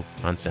Have You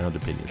on Sound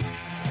Opinions.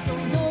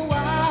 Don't know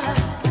why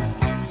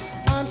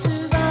I'm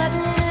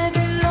surviving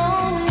every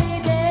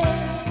lonely day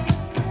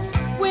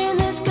when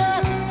there's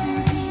got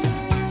to be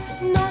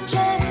no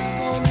chance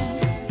for me.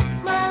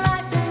 My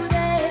life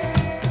today,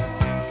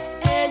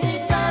 and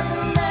it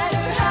doesn't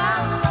matter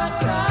how I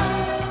cry.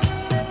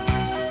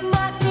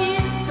 My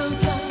tears so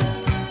dry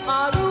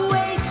are a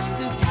waste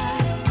of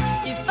time.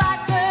 If I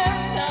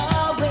turn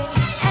away,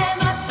 am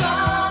I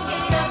strong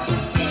enough to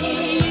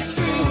see it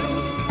through?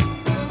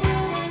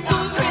 Go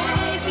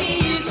crazy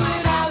is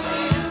what I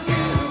will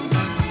do.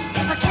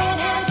 If I can't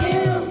have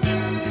you,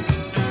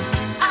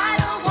 I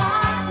don't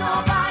want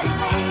nobody,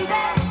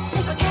 baby.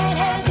 If I can't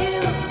have you,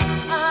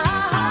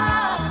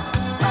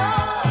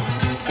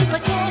 if I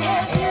can't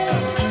have you,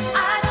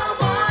 I don't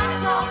want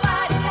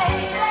nobody,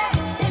 baby.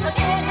 If I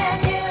can't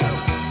have you,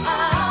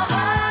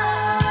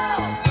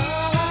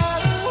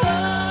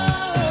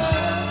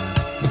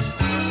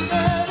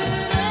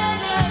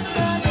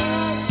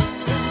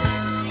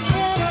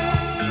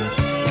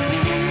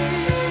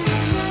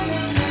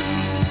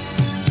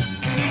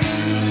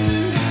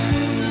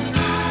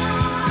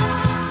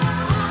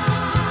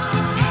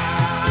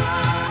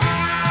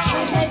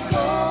 can't let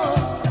go,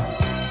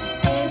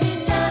 and it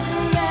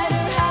doesn't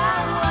matter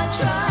how I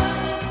try.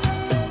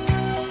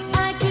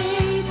 I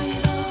gave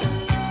it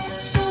all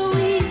so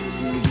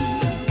easily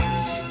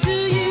to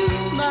you,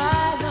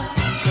 my love,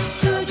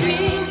 to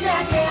dreams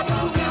that never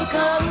will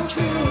come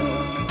true.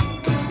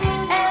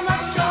 Am I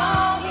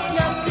strong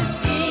enough to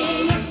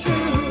see it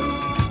through?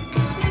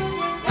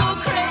 Go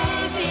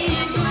crazy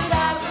is what I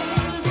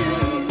will do.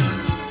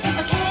 If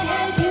I can't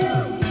have you,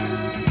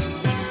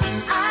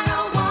 I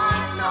don't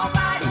want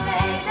nobody,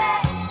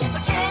 baby. If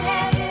I can't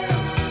have you,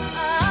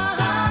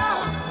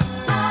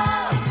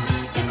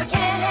 if I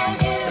can't have you,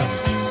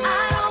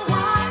 I don't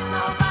want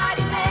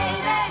nobody,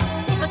 baby.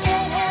 If I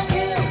can't have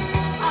you, if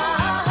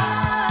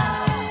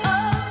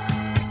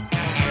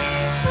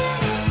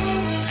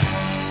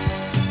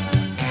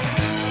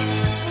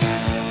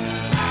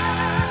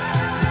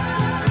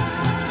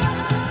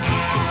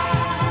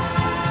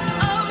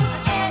I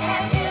can't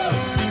have you,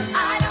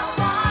 I don't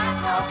want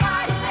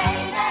nobody,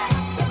 baby.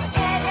 If I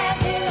can't have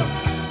you,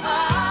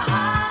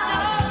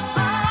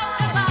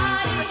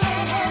 if I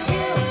can't have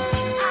you,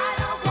 I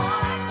don't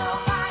want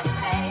nobody,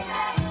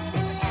 baby.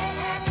 If I can't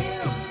have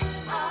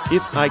you,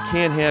 If I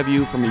Can't Have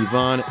You from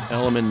Yvonne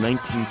Elliman,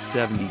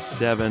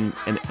 1977,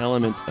 an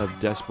element of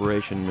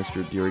desperation,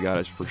 Mr.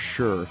 DeRogatis, for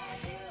sure.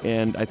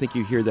 And I think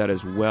you hear that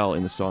as well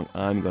in the song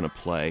I'm Gonna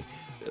Play.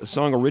 A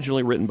song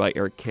originally written by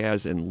Eric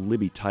Kaz and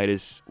Libby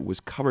Titus was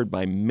covered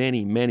by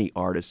many, many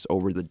artists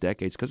over the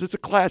decades because it's a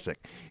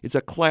classic. It's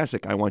a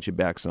classic I Want You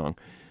Back song.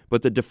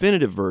 But the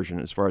definitive version,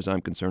 as far as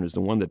I'm concerned, is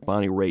the one that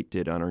Bonnie Raitt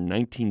did on her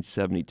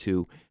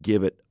 1972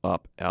 Give It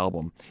Up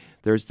album.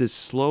 There's this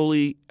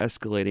slowly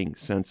escalating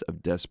sense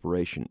of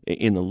desperation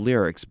in the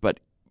lyrics, but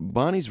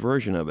Bonnie's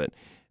version of it,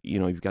 you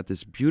know, you've got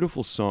this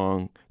beautiful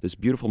song, this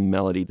beautiful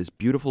melody, this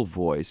beautiful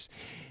voice,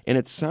 and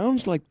it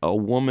sounds like a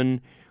woman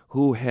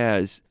who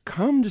has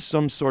come to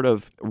some sort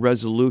of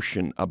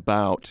resolution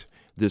about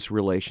this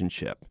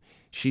relationship.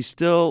 She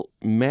still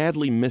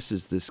madly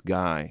misses this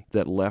guy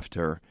that left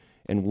her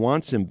and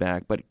wants him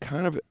back, but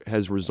kind of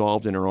has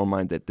resolved in her own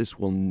mind that this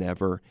will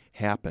never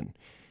happen.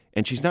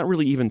 And she's not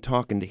really even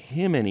talking to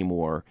him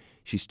anymore.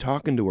 She's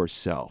talking to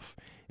herself,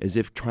 as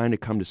if trying to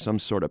come to some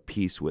sort of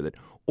peace with it.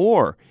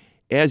 Or,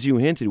 as you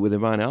hinted with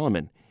Yvonne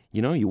Elliman,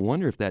 you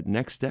wonder if that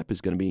next step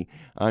is going to be,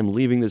 I'm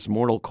leaving this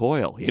mortal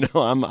coil.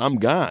 I'm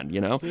gone.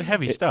 It's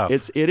heavy stuff.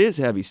 It is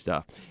heavy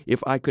stuff.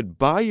 If I could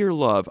buy your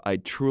love,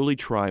 I'd truly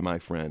try, my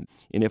friend.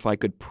 And if I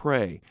could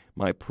pray,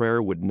 my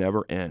prayer would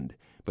never end.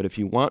 But if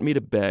you want me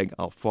to beg,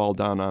 I'll fall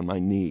down on my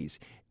knees,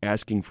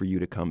 asking for you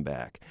to come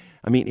back.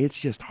 I mean, it's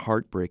just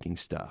heartbreaking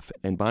stuff.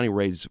 And Bonnie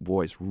Raitt's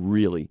voice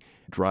really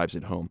drives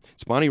it home.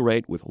 It's Bonnie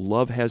Raitt with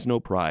Love Has No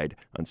Pride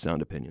on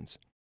Sound Opinions.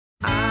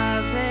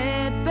 I've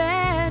had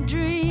bad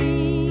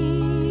dreams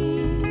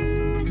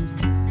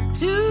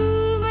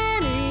too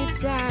many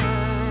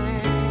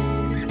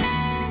times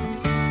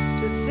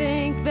to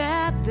think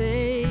that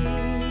they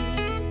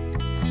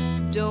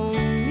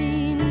don't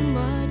mean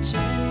much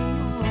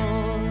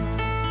anymore.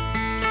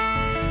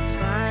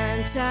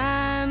 Fine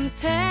times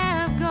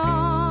have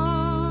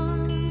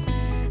gone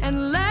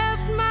and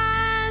left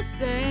my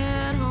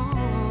sad home.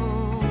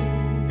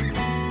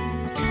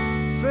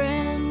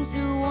 Friends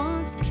who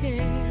once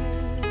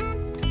cared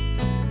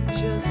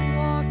just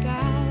walk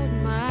out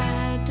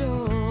my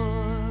door.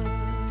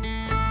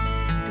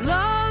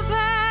 Love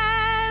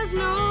has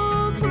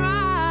no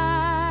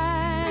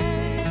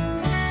pride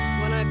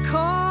when I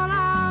call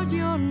out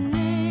your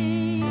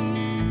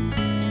name.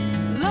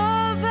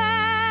 Love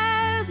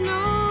has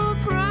no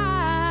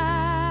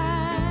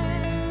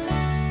pride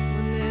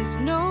when there's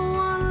no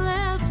one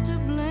left to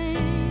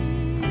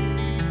blame.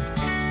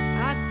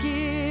 I'd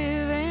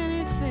give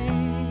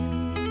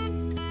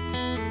anything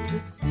to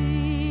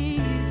see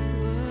you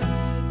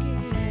again.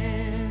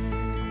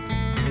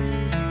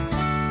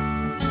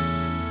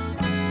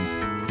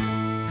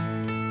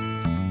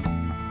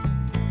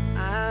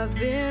 I've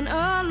been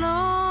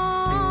alone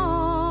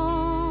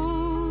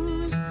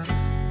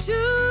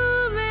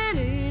too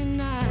many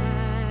nights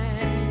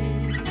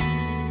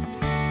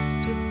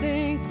to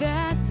think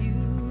that you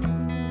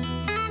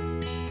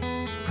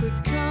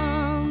could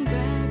come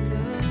back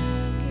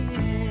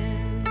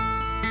again.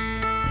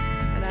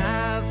 And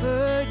I've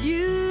heard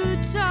you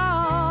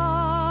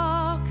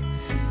talk.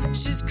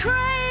 She's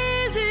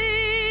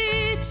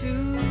crazy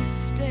to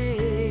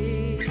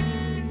stay,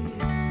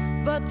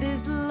 but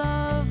this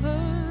love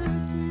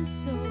hurts me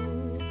so.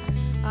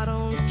 I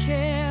don't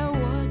care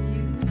what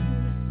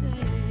you say.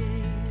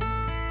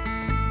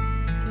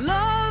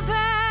 Love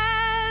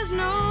has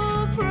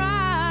no pride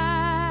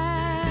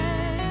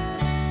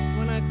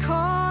when I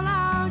call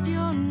out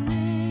your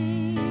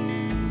name.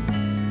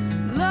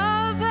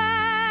 Love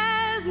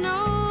has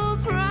no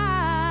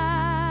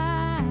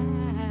pride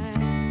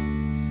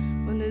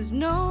when there's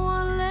no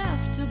one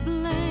left to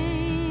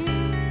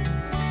blame.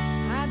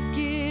 I'd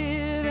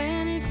give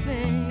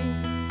anything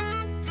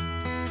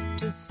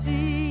to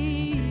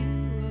see you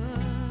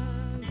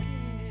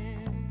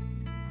again.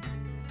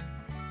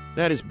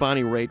 That is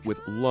Bonnie Raitt with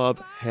Love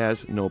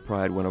Has No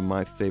Pride, one of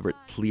my favorite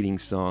pleading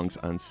songs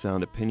on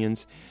Sound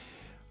Opinions.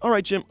 All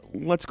right, Jim,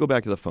 let's go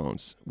back to the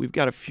phones. We've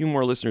got a few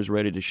more listeners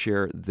ready to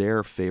share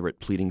their favorite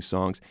pleading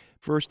songs.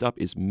 First up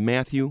is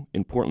Matthew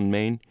in Portland,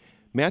 Maine.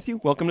 Matthew,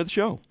 welcome to the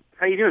show.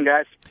 How you doing,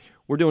 guys?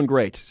 We're doing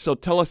great. So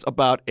tell us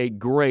about a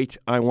great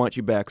I Want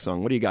You Back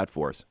song. What do you got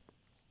for us?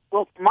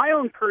 Well, my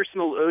own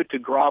personal ode to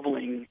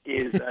groveling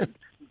is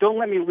Don't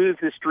Let Me Lose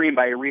This Dream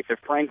by Aretha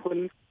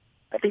Franklin.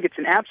 I think it's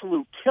an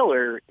absolute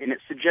killer, and it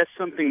suggests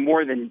something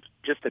more than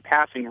just a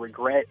passing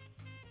regret.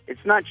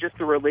 It's not just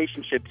the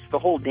relationship, it's the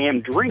whole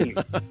damn dream.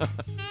 If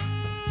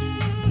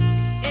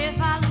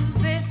I lose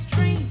this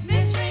dream,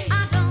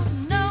 I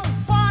don't know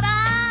what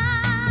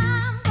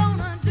I'm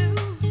gonna do.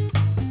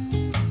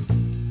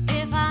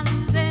 If I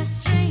lose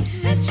this dream,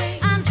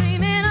 I'm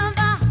dreaming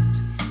about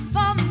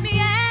for me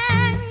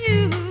and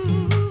you.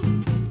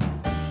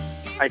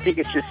 I think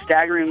it's just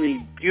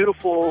staggeringly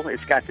beautiful.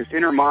 It's got this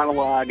inner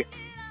monologue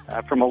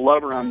from a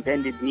lover on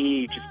bended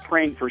knee, just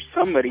praying for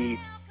somebody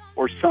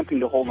or something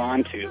to hold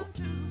on to.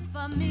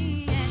 For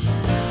me and you.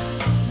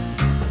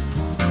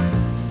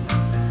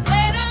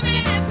 Wait a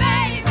minute,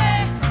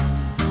 baby.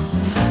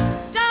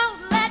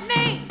 Don't let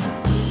me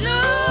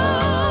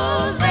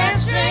lose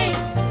this dream.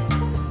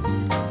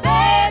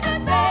 Baby,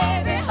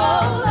 baby,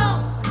 hold on.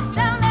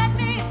 Don't let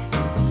me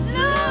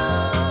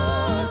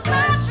lose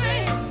this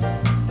dream.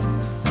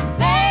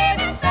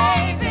 Baby,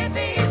 baby,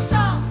 be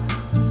strong.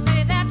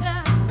 Say that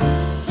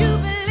you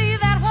believe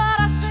that what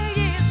I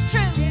say is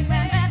true.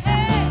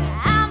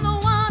 I'm the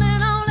one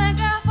and only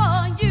girl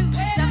for you.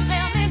 Just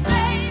tell me,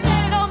 baby,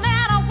 no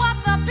matter what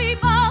the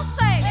people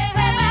say,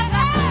 say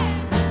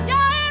that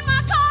you're in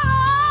my corner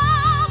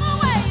all the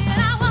way, and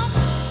I won't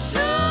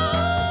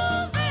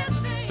lose this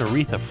dream. It's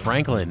Aretha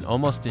Franklin,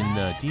 almost in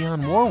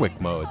Dionne Warwick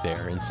mode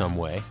there in some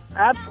way.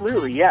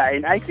 Absolutely, yeah.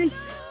 And I think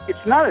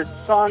it's not a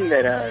song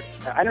that,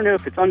 I don't know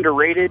if it's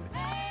underrated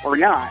or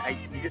not.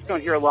 You just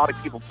don't hear a lot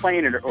of people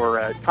playing it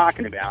or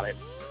talking about it.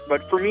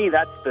 But for me,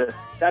 that's the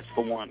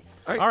one.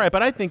 All right,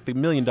 but I think the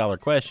million-dollar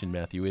question,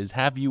 Matthew, is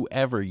have you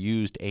ever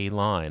used a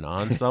line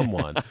on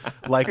someone?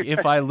 Like,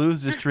 if I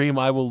lose this dream,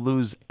 I will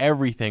lose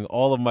everything,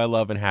 all of my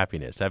love and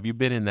happiness. Have you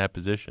been in that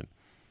position?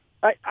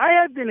 I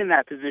have been in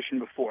that position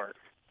before.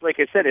 Like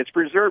I said, it's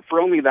reserved for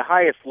only the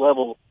highest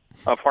level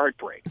of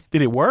heartbreak.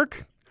 Did it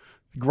work?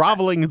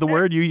 Groveling, the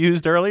word you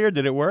used earlier,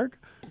 did it work?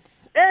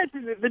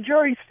 The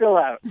jury's still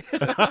out.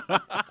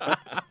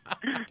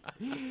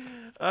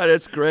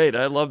 That's great.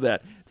 I love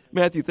that.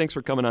 Matthew, thanks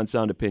for coming on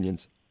Sound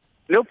Opinions.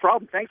 No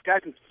problem. Thanks,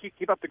 guys, and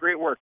keep up the great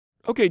work.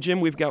 Okay, Jim,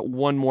 we've got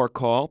one more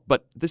call,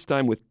 but this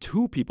time with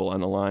two people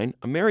on the line,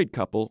 a married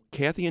couple,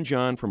 Kathy and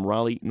John from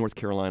Raleigh, North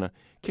Carolina.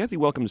 Kathy,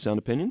 welcome to Sound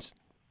Opinions.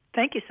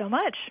 Thank you so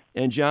much.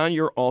 And John,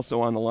 you're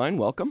also on the line.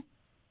 Welcome.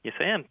 Yes,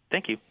 I am.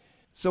 Thank you.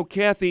 So,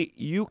 Kathy,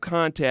 you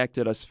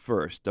contacted us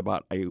first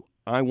about a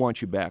I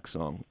Want You Back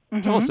song.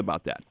 Mm-hmm. Tell us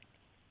about that.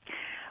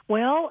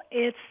 Well,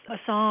 it's a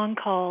song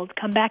called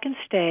Come Back and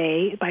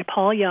Stay by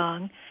Paul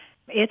Young.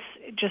 It's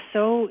just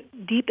so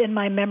deep in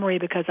my memory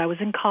because I was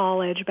in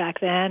college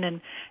back then,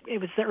 and it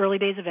was the early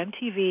days of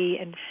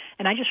MTV, and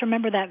I just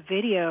remember that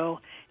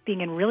video being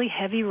in really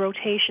heavy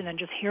rotation and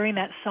just hearing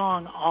that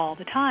song all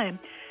the time.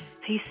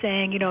 He's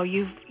saying,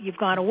 you've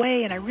gone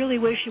away, and I really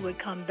wish you would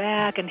come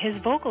back, and his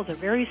vocals are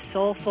very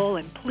soulful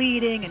and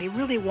pleading, and he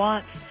really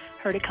wants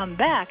her to come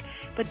back.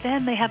 But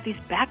then they have these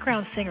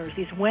background singers,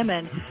 these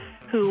women,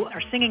 who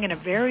are singing in a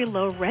very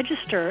low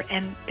register,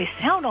 and they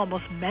sound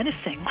almost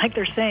menacing, like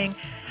they're saying,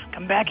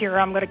 come back here,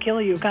 I'm going to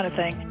kill you, kind of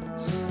thing.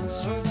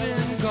 Since you've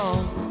been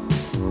gone,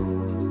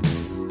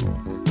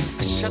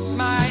 I shut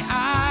my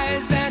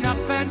eyes and I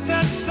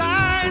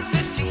fantasize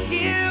that you're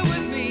here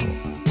with me.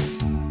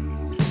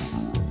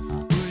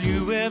 Will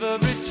you ever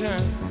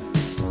return?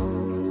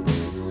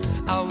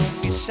 I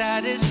won't be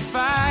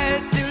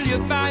satisfied till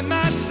you're by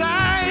my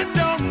side.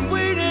 Don't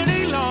wait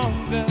any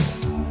longer.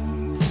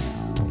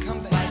 Come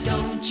back. Why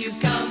don't you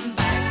come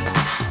back?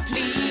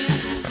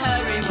 Please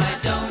hurry. Why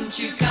don't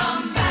you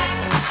come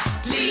back?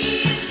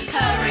 Please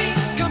hurry.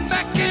 Come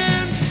back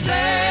and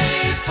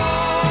stay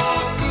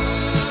for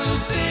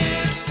good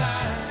this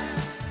time.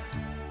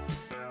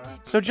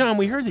 So, John,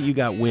 we heard that you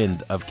got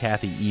wind of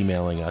Kathy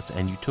emailing us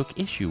and you took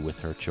issue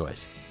with her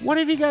choice. What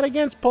have you got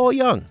against Paul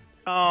Young?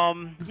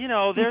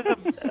 There's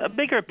a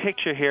bigger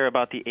picture here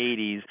about the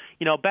 80s.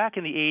 Back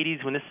in the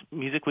 80s when this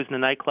music was in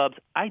the nightclubs,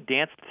 I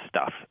danced to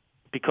stuff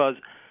because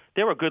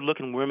there were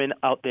good-looking women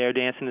out there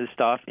dancing to this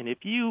stuff, and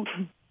if you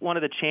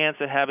wanted a chance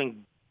of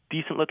having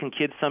decent-looking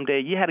kids someday,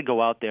 you had to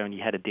go out there and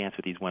you had to dance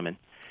with these women.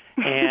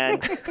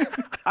 And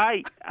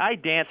I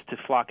danced to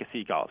Flock of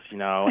Seagulls,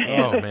 And,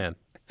 oh, man.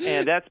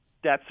 And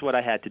that's what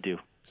I had to do.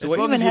 So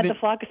he even had the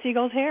Flock of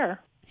Seagulls hair.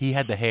 He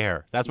had the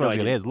hair. That's what I was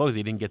going to say, as long as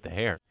he didn't get the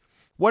hair.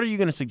 What are you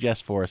going to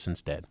suggest for us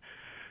instead?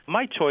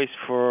 My choice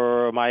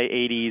for my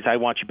 80s I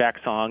Want You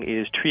Back song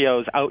is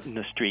Trio's Out in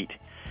the Street.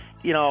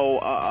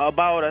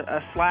 About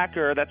a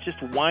slacker that's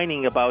just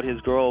whining about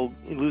his girl,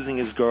 losing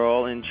his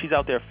girl, and she's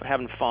out there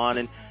having fun,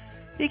 and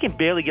he can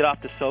barely get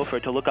off the sofa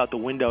to look out the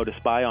window to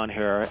spy on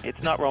her.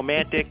 It's not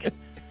romantic.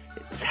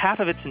 Half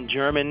of it's in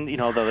German,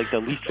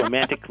 the least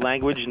romantic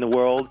language in the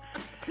world.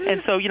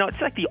 And so,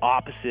 it's like the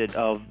opposite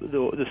of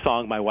the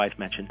song my wife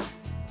mentioned.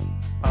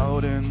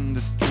 Out in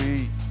the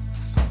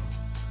streets,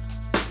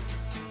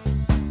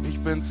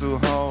 ich bin zu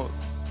Haus,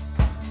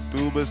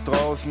 du bist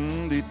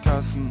draußen, die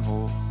Tassen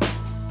hoch.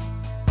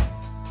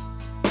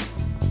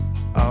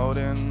 Out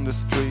in the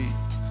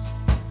streets,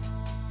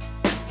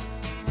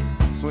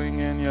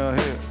 swinging your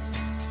hips,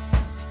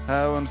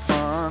 having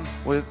fun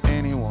with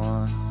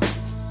anyone.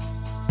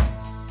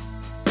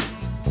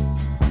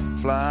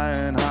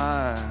 Flying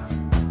high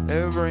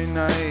every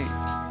night,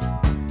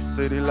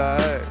 city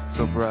lights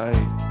so bright.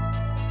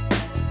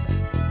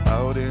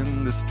 Out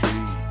in the streets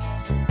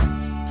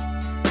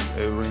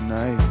every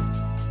night.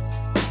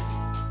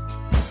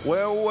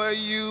 Where were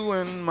you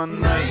in my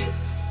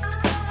nights?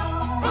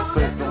 I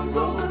said don't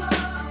go,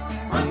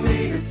 I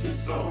needed you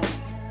so.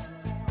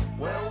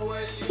 Where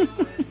were you in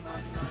my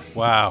nights?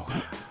 Wow.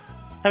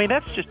 I mean,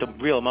 that's just a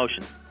real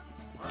emotion.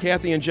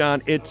 Kathy and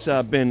John, it's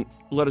been,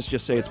 let us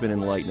just say it's been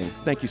enlightening.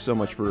 Thank you so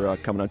much for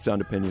coming on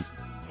Sound Opinions.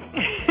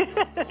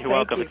 You're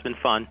welcome. It's been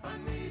fun.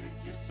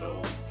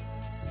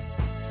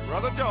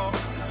 Brother John.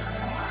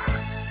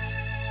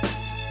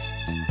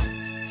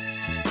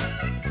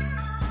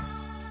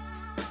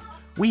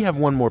 We have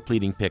one more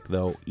pleading pick,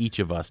 though, each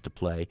of us to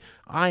play.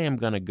 I am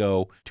going to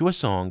go to a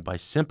song by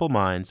Simple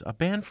Minds, a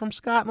band from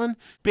Scotland,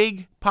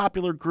 big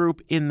popular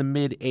group in the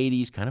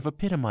mid-'80s, kind of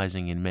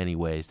epitomizing in many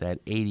ways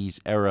that 80s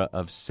era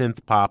of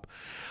synth pop.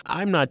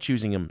 I'm not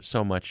choosing them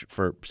so much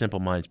for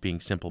Simple Minds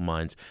being Simple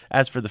Minds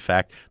as for the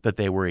fact that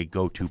they were a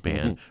go-to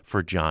band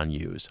for John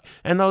Hughes.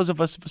 And those of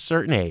us of a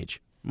certain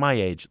age, my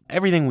age,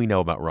 everything we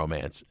know about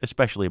romance,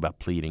 especially about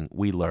pleading,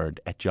 we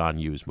learned at John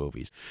Hughes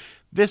movies.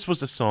 This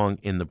was a song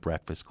in The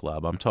Breakfast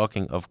Club. I'm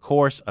talking, of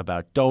course,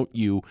 about Don't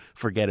You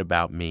Forget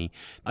About Me.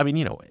 I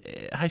mean,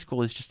 high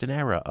school is just an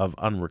era of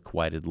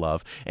unrequited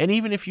love. And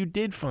even if you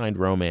did find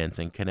romance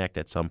and connect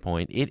at some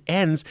point, it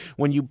ends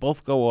when you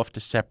both go off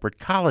to separate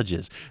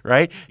colleges,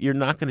 right? You're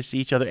not going to see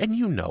each other, and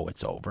you know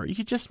it's over.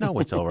 You just know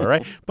it's over,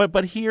 right?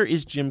 But here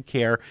is Jim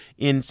Kerr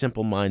in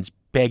Simple Minds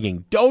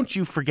begging, don't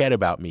you forget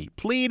about me,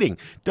 pleading,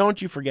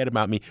 don't you forget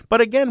about me.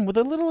 But again, with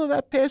a little of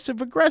that passive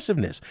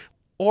aggressiveness.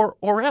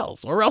 or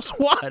else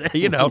what?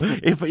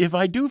 If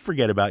I do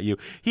forget about you,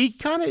 he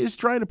kind of is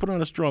trying to put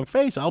on a strong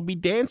face. I'll be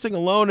dancing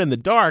alone in the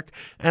dark,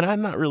 and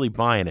I'm not really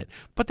buying it.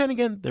 But then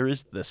again, there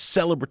is the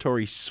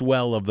celebratory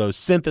swell of those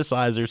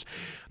synthesizers.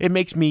 It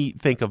makes me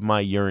think of my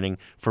yearning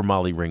for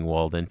Molly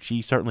Ringwald, and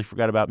she certainly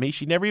forgot about me.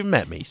 She never even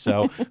met me.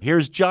 So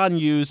here's John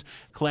Hughes'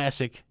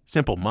 classic,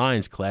 Simple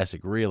Minds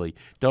classic, really.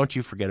 Don't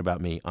You Forget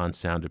About Me on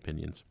Sound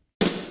Opinions.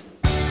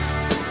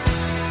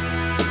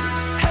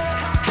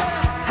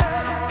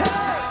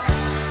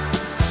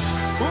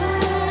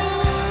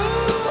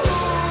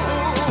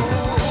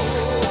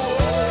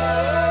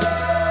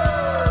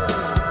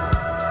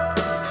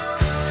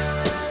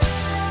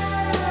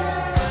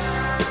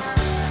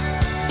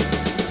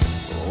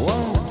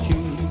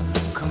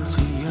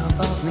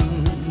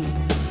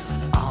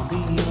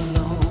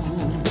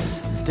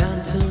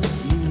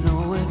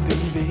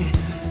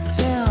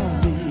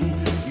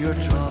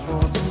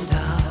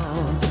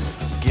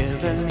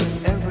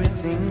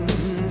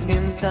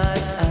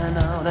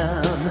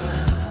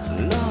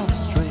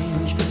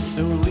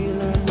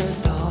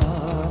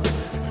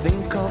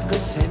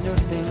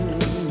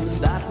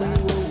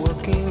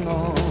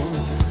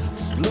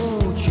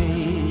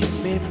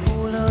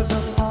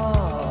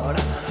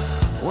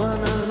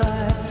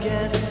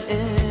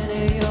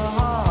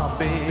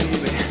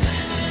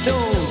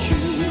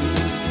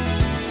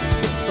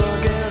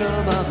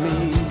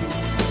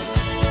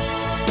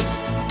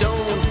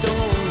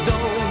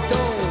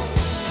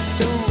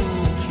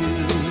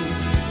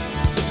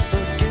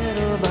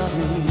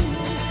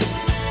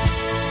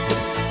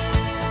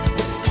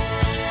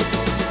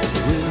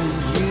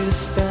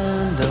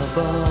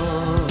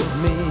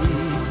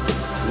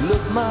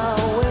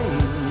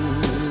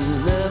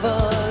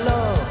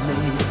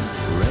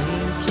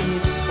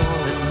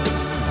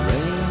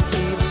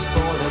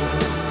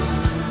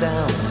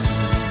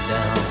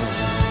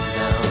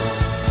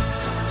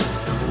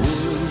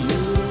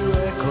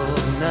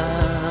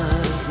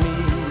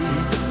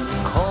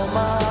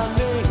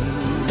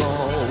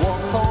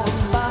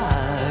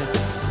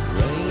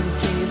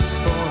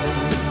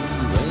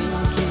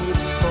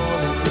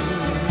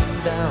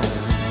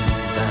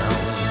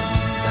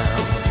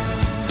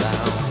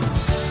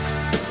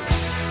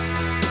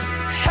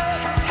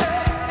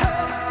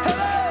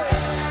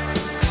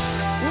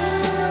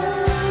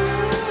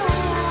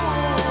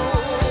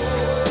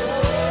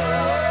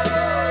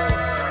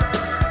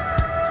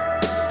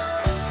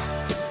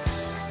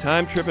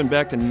 Time tripping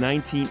back to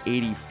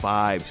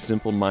 1985,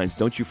 Simple Minds,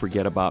 Don't You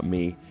Forget About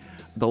Me.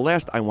 The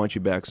last I Want You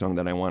Back song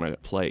that I want to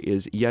play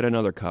is yet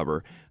another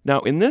cover.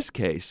 Now, in this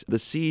case, the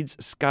Seeds'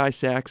 Sky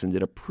Saxon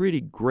did a pretty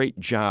great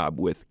job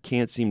with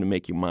Can't Seem to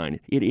Make You Mine.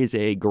 It is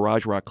a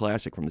garage rock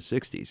classic from the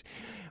 60s.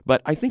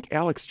 But I think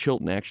Alex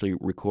Chilton actually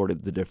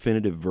recorded the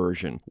definitive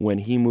version when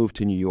he moved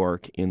to New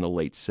York in the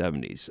late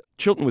 70s.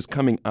 Chilton was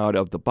coming out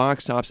of the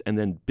box tops and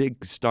then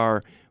Big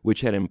Star, which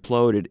had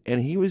imploded,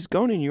 and he was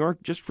going to New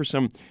York just for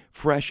some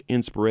fresh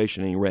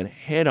inspiration, and he ran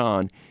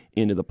head-on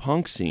into the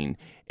punk scene,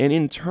 and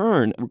in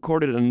turn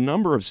recorded a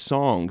number of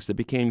songs that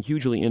became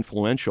hugely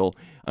influential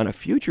on a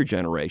future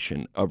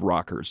generation of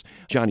rockers.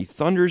 Johnny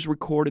Thunders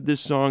recorded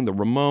this song, the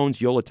Ramones,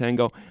 Yo La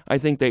Tengo. I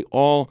think they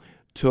all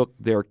took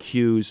their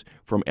cues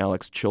from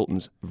Alex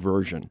Chilton's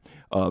version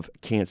of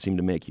Can't Seem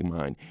to Make You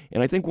Mine.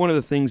 And I think one of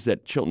the things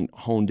that Chilton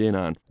honed in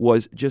on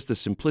was just the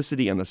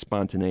simplicity and the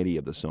spontaneity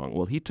of the song.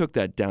 Well, he took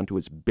that down to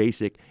its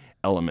basic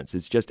elements.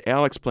 It's just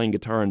Alex playing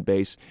guitar and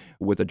bass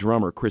with a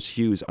drummer, Chris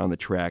Hughes, on the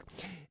track.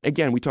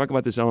 Again, we talk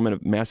about this element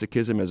of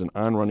masochism as an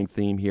on-running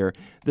theme here.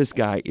 This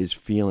guy is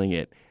feeling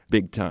it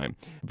big time.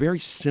 Very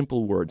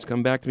simple words.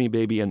 Come back to me,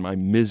 baby, and my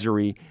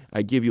misery.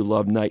 I give you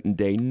love night and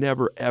day.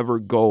 Never, ever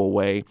go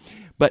away.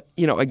 But,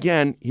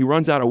 again, he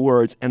runs out of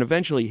words, and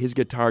eventually his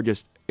guitar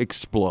just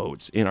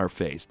explodes in our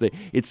face.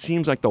 It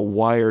seems like the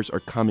wires are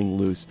coming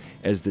loose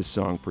as this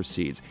song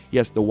proceeds.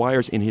 Yes, the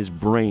wires in his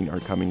brain are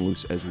coming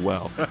loose as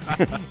well.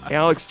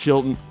 Alex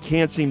Chilton,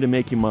 Can't Seem to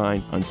Make You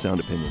Mine on Sound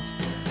Opinions.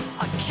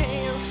 I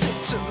can't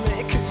seem to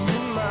make you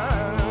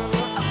mine.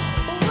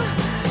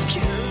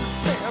 Can't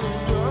stand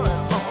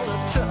running all the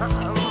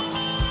time.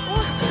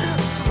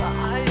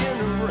 Flying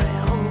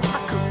around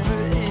like a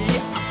bee.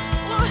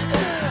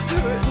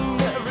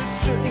 Hurting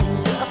everything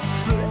I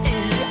say.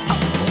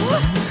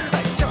 I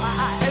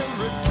try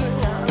everything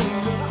I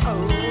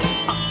know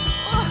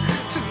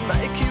to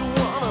make you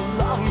wanna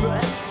love me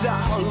so.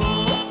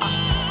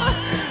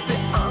 The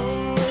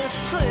only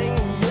thing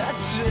that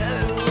you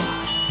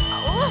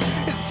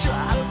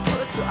try to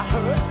put the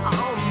hurt on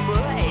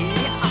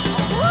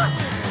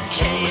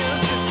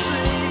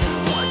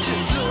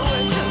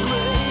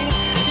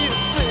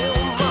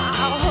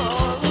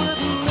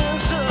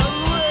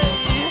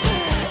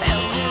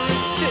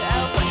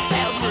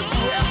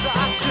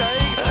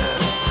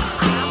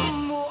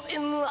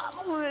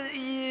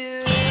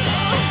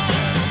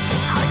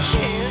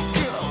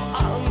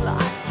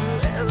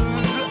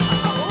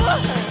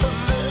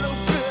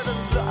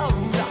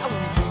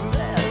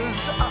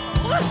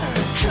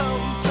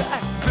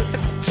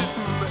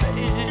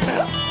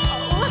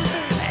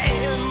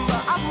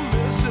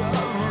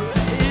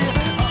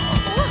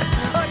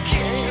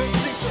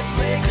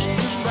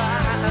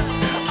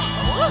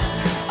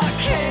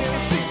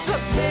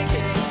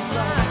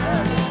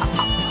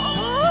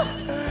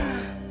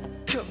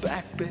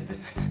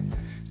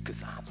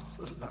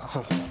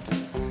Oh,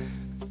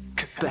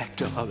 come back,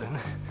 darling,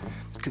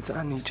 'cause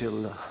I need your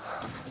love.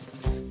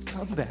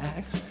 Come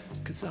back,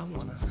 'cause I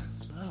wanna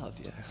love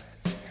you.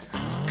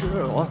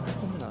 Girl, I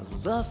wanna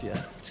love you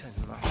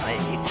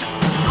tonight.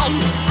 Oh,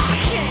 I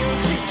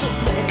can't seem to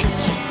make it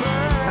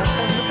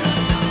mine.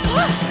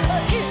 I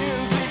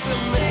can't seem to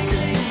make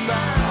it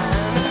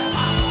mine.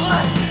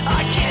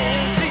 I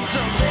can't seem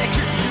to make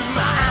it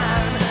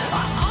mine.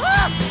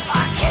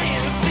 I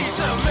can't seem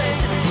to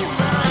make it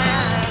mine.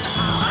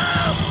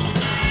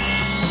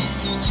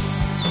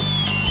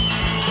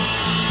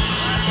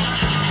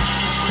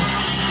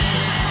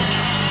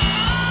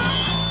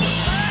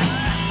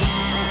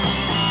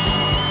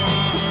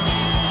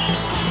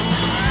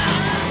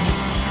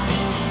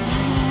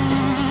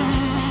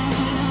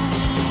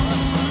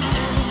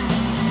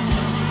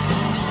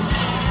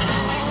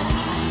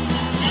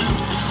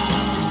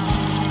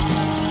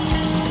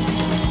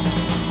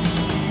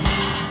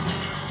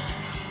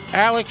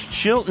 Alex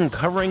Chilton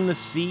covering the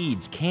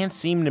Seeds. Can't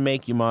Seem to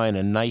Make You Mine.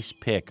 A nice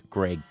pick,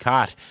 Greg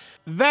Kot.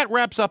 That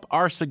wraps up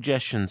our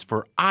suggestions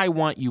for I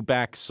Want You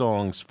Back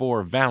songs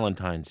for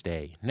Valentine's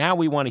Day. Now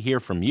we want to hear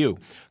from you.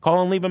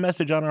 Call and leave a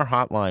message on our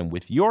hotline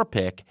with your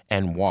pick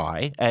and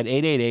why at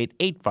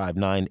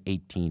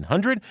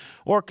 888-859-1800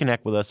 or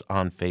connect with us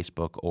on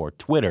Facebook or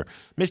Twitter.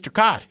 Mr.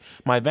 Kot,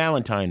 my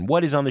Valentine,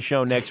 what is on the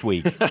show next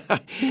week?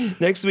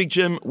 Next week,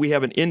 Jim, we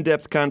have an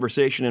in-depth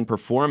conversation and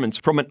performance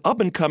from an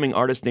up-and-coming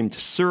artist named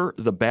Sir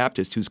the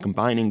Baptist who's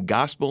combining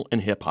gospel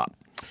and hip-hop.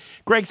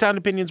 Greg's Sound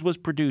Opinions was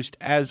produced,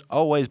 as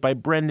always, by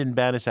Brendan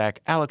Banisak,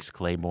 Alex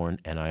Claiborne,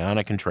 and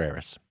Ayanna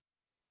Contreras.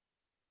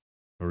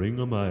 Ring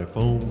on my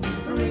phone.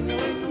 Ring on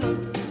my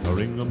phone.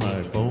 Ring on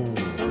my phone.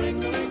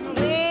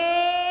 Ring-a-ling-a-loo.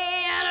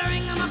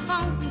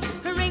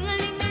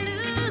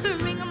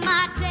 Ring on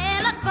my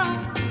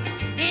telephone.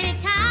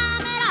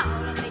 Anytime at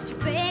all, I'll let you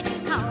beg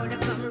and call to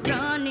come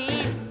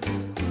running.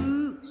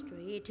 Ooh,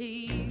 straight to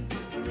you.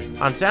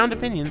 On Sound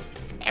Opinions,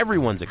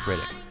 everyone's a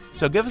critic.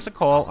 So give us a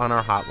call on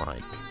our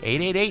hotline,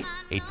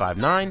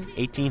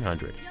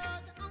 888-859-1800.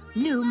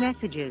 New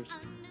messages.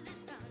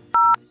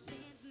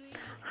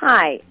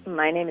 Hi,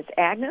 my name is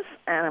Agnes,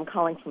 and I'm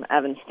calling from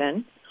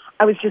Evanston.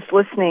 I was just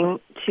listening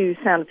to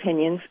Sound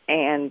Opinions,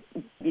 and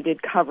you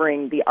did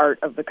covering the art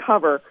of the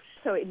cover.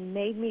 So it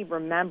made me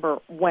remember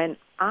when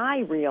I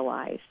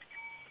realized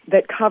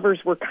that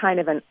covers were kind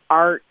of an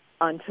art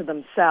unto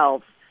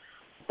themselves.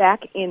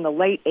 Back in the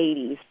late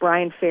 80s,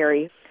 Brian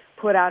Ferry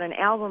put out an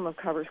album of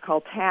covers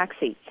called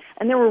Taxi,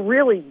 and there were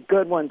really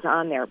good ones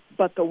on there,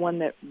 but the one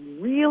that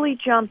really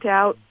jumped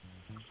out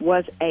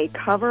was a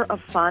cover of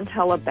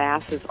Fontella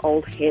Bass's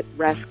old hit,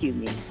 Rescue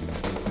Me.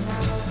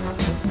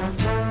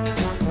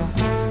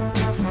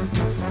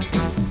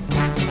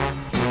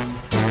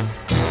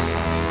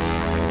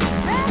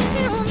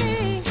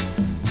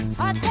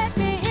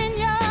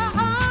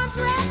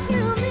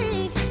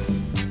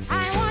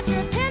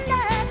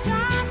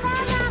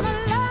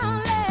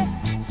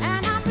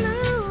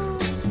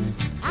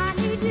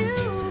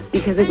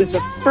 Because it was the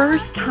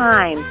first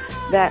time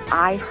that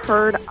I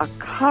heard a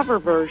cover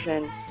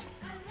version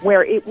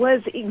where it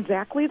was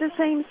exactly the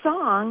same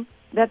song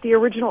that the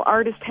original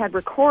artist had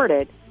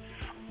recorded,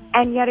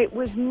 and yet it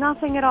was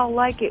nothing at all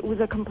like it. It was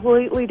a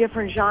completely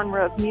different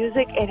genre of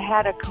music. It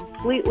had a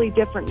completely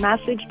different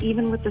message,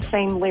 even with the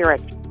same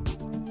lyrics.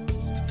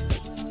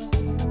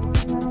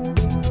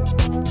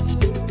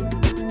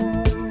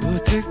 Oh,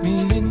 take me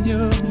in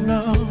your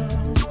arms.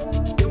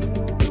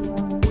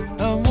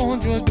 I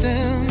want your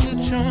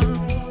tender charm.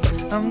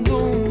 I'm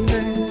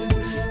lonely,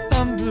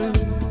 I'm blue.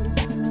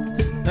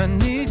 I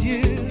need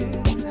you,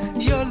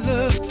 your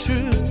love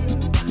true.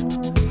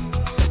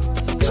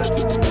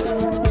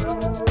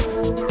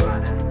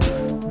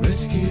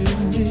 Rescue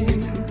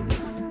me.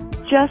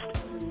 Just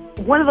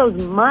one of those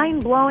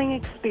mind-blowing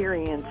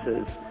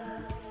experiences,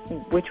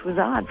 which was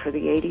odd for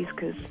the 80s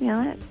because,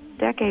 that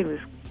decade was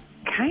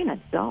kind of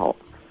dull.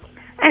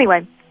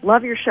 Anyway,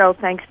 love your show.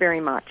 Thanks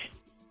very much.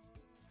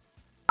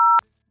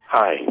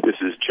 Hi, this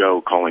is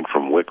Joe calling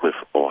from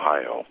Wycliffe,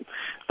 Ohio.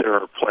 There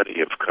are plenty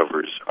of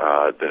covers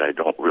that I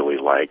don't really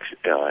like.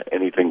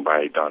 Anything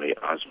by Donny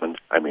Osmond,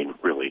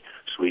 really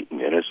Sweet and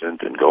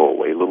Innocent and Go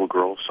Away Little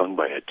Girl, sung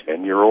by a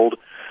 10-year-old.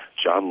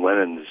 John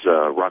Lennon's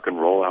rock and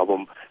roll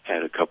album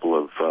had a couple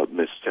of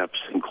missteps,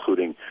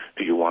 including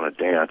Do You Want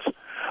to Dance?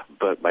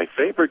 But my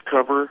favorite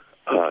cover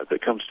that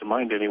comes to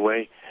mind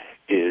anyway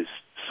is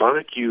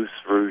Sonic Youth's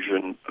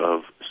version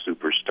of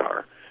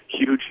Superstar.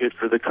 Huge hit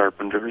for the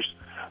Carpenters.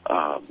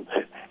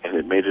 And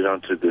it made it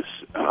onto this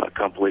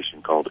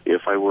compilation called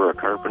If I Were a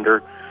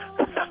Carpenter.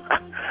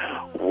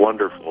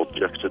 Wonderful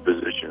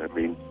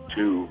juxtaposition.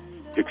 Two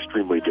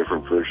extremely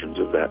different versions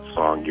of that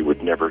song you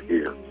would never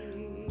hear.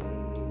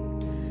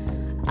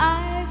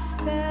 I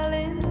fell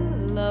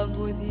in love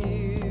with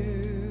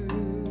you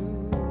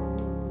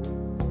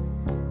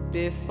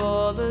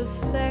before the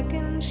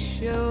second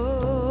show.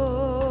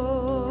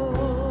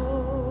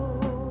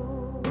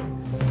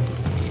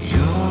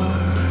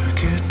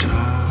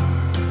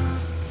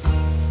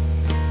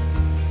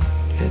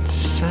 It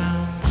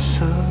sounds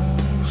so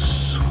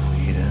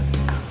sweet and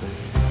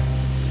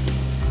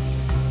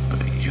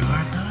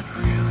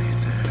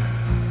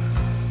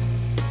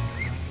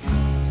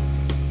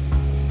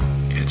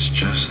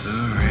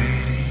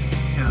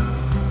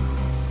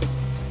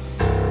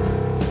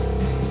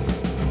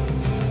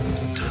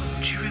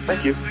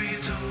Thank you.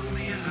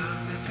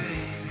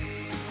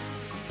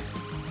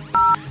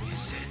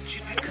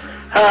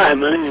 Hi,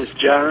 my name is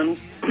John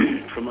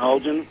from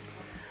Elgin.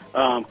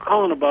 I'm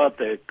calling about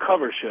the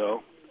cover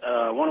show.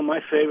 One of my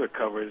favorite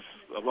covers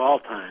of all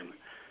time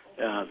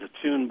is a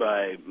tune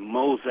by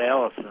Mose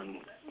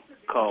Allison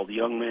called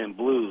Young Man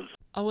Blues.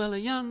 Oh, well, a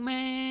young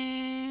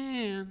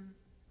man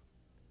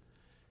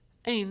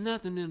ain't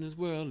nothing in this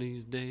world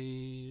these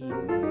days.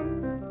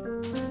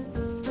 And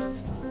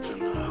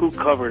who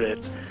covered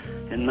it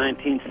in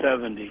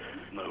 1970,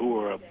 who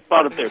were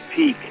about at their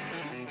peak.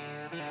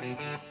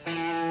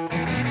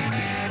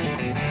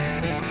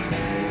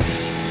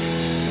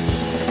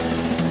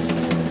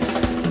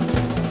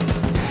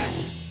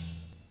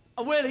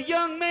 Well, a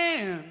young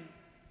man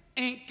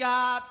ain't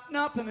got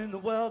nothing in the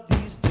world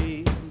these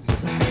days.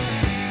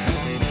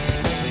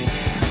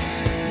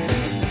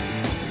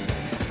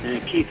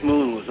 And Keith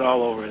Moon was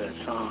all over that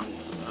song.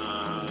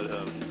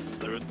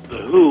 The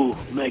Who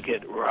make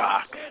it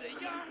rock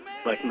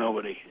like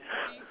nobody.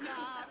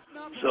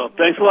 So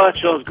thanks a lot.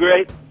 Show's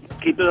great.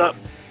 Keep it up.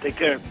 Take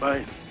care.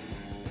 Bye.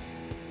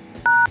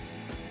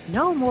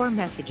 No more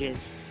messages.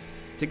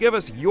 To give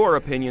us your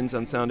opinions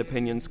on Sound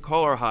Opinions,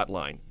 call our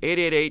hotline,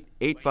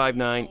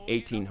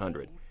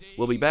 888-859-1800.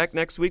 We'll be back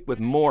next week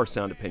with more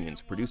Sound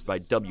Opinions, produced by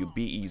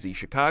WBEZ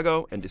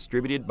Chicago and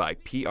distributed by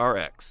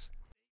PRX.